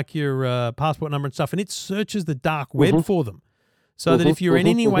things like your passport number and stuff, and it searches the dark web for them. So that if you're in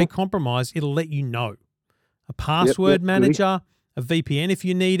any way compromised, it'll let you know. A password manager, a VPN if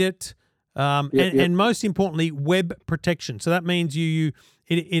you need it, and most importantly, web protection. So that means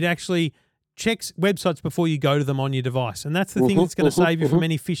it actually checks websites before you go to them on your device. And that's the thing that's going to save you from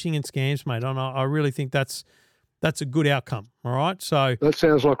any phishing and scams, mate. And I really think that's a good outcome, all right? So that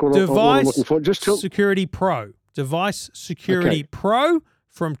sounds like what I'm looking for. Security Pro. Device Security Pro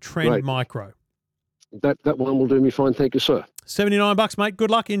from Trend Micro. That one will do me fine. Thank you, sir. $79, mate.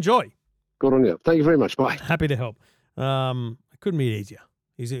 Good luck. Enjoy. Good on you. Thank you very much. Bye. Happy to help. It couldn't be easier.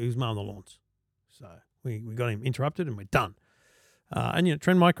 He was mowing the lawns. So we got him interrupted and we're done. And,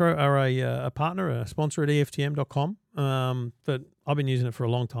 Trend Micro are a partner, a sponsor at EFTM.com. But I've been using it for a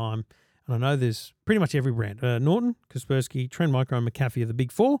long time. And I know there's pretty much every brand. Norton, Kaspersky, Trend Micro, and McAfee are the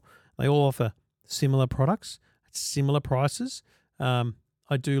big 4. They all offer similar products at similar prices.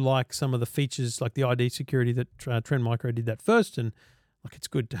 I do like some of the features like the ID security that Trend Micro did that first. And it's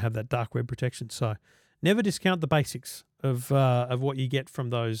good to have that dark web protection. So never discount the basics of what you get from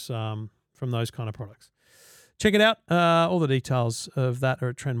those kind of products. Check it out. All the details of that are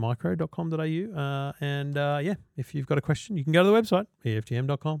at trendmicro.com.au. And if you've got a question, you can go to the website,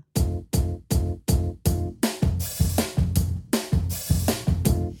 EFTM.com.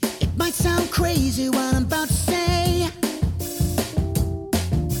 It might sound crazy what I'm about to say,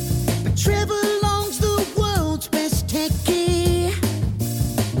 but Trevor Long's the world's best techie.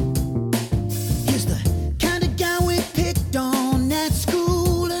 He's the kind of guy we picked on at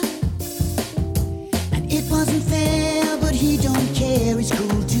school, and it wasn't fair, but he don't care. He's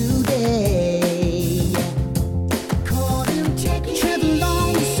cool today. Call him techie. Trevor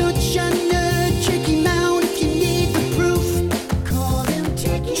Long is such a nerd. Check him out if you need the proof. Call him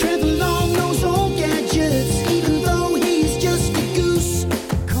techie. Trevor Long knows all gadgets, even though he's just a goose.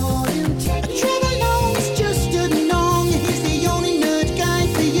 Call him techie. Trevor Long is just a nong. He's the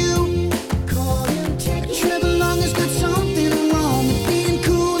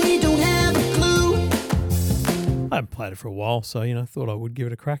updated for a while, so, thought I would give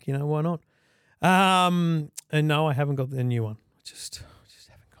it a crack. Why not? And no, I haven't got the new one. I just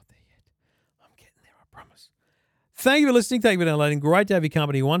haven't got there yet. I'm getting there, I promise. Thank you for listening. Thank you for downloading. Great to have your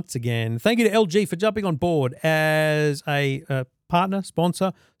company once again. Thank you to LG for jumping on board as a partner,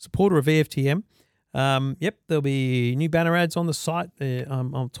 sponsor, supporter of EFTM. There'll be new banner ads on the site.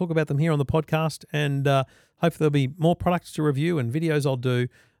 I'll talk about them here on the podcast, and hopefully there'll be more products to review and videos I'll do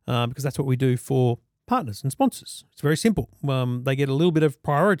because that's what we do for partners and sponsors. It's very simple. They get a little bit of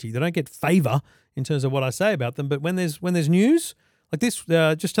priority. They don't get favor in terms of what I say about them, but when there's news like this,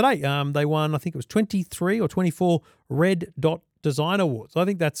 just today, they won, I think it was 23 or 24 Red Dot Design Awards. I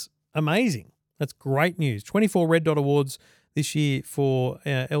think that's amazing. That's great news. 24 Red Dot Awards this year for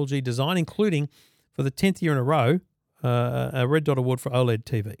LG Design, including for the 10th year in a row, a Red Dot Award for OLED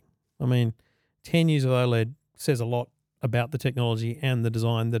TV. I mean, 10 years of OLED says a lot about the technology and the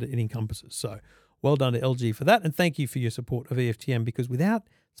design that it encompasses. So well done to LG for that, and thank you for your support of EFTM, because without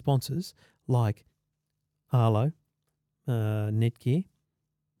sponsors like Arlo, Netgear,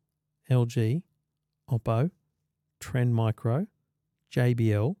 LG, Oppo, Trend Micro,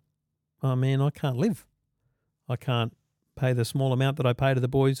 JBL, I can't live. I can't pay the small amount that I pay to the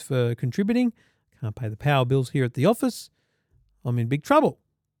boys for contributing. Can't pay the power bills here at the office. I'm in big trouble.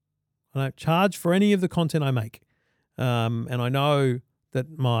 I don't charge for any of the content I make. And I know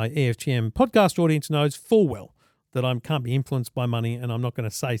that my EFTM podcast audience knows full well that I can't be influenced by money, and I'm not going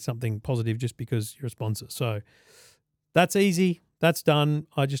to say something positive just because you're a sponsor. So that's easy. That's done.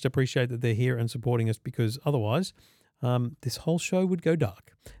 I just appreciate that they're here and supporting us, because otherwise this whole show would go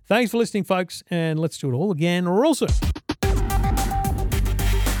dark. Thanks for listening, folks, and let's do it all again real soon.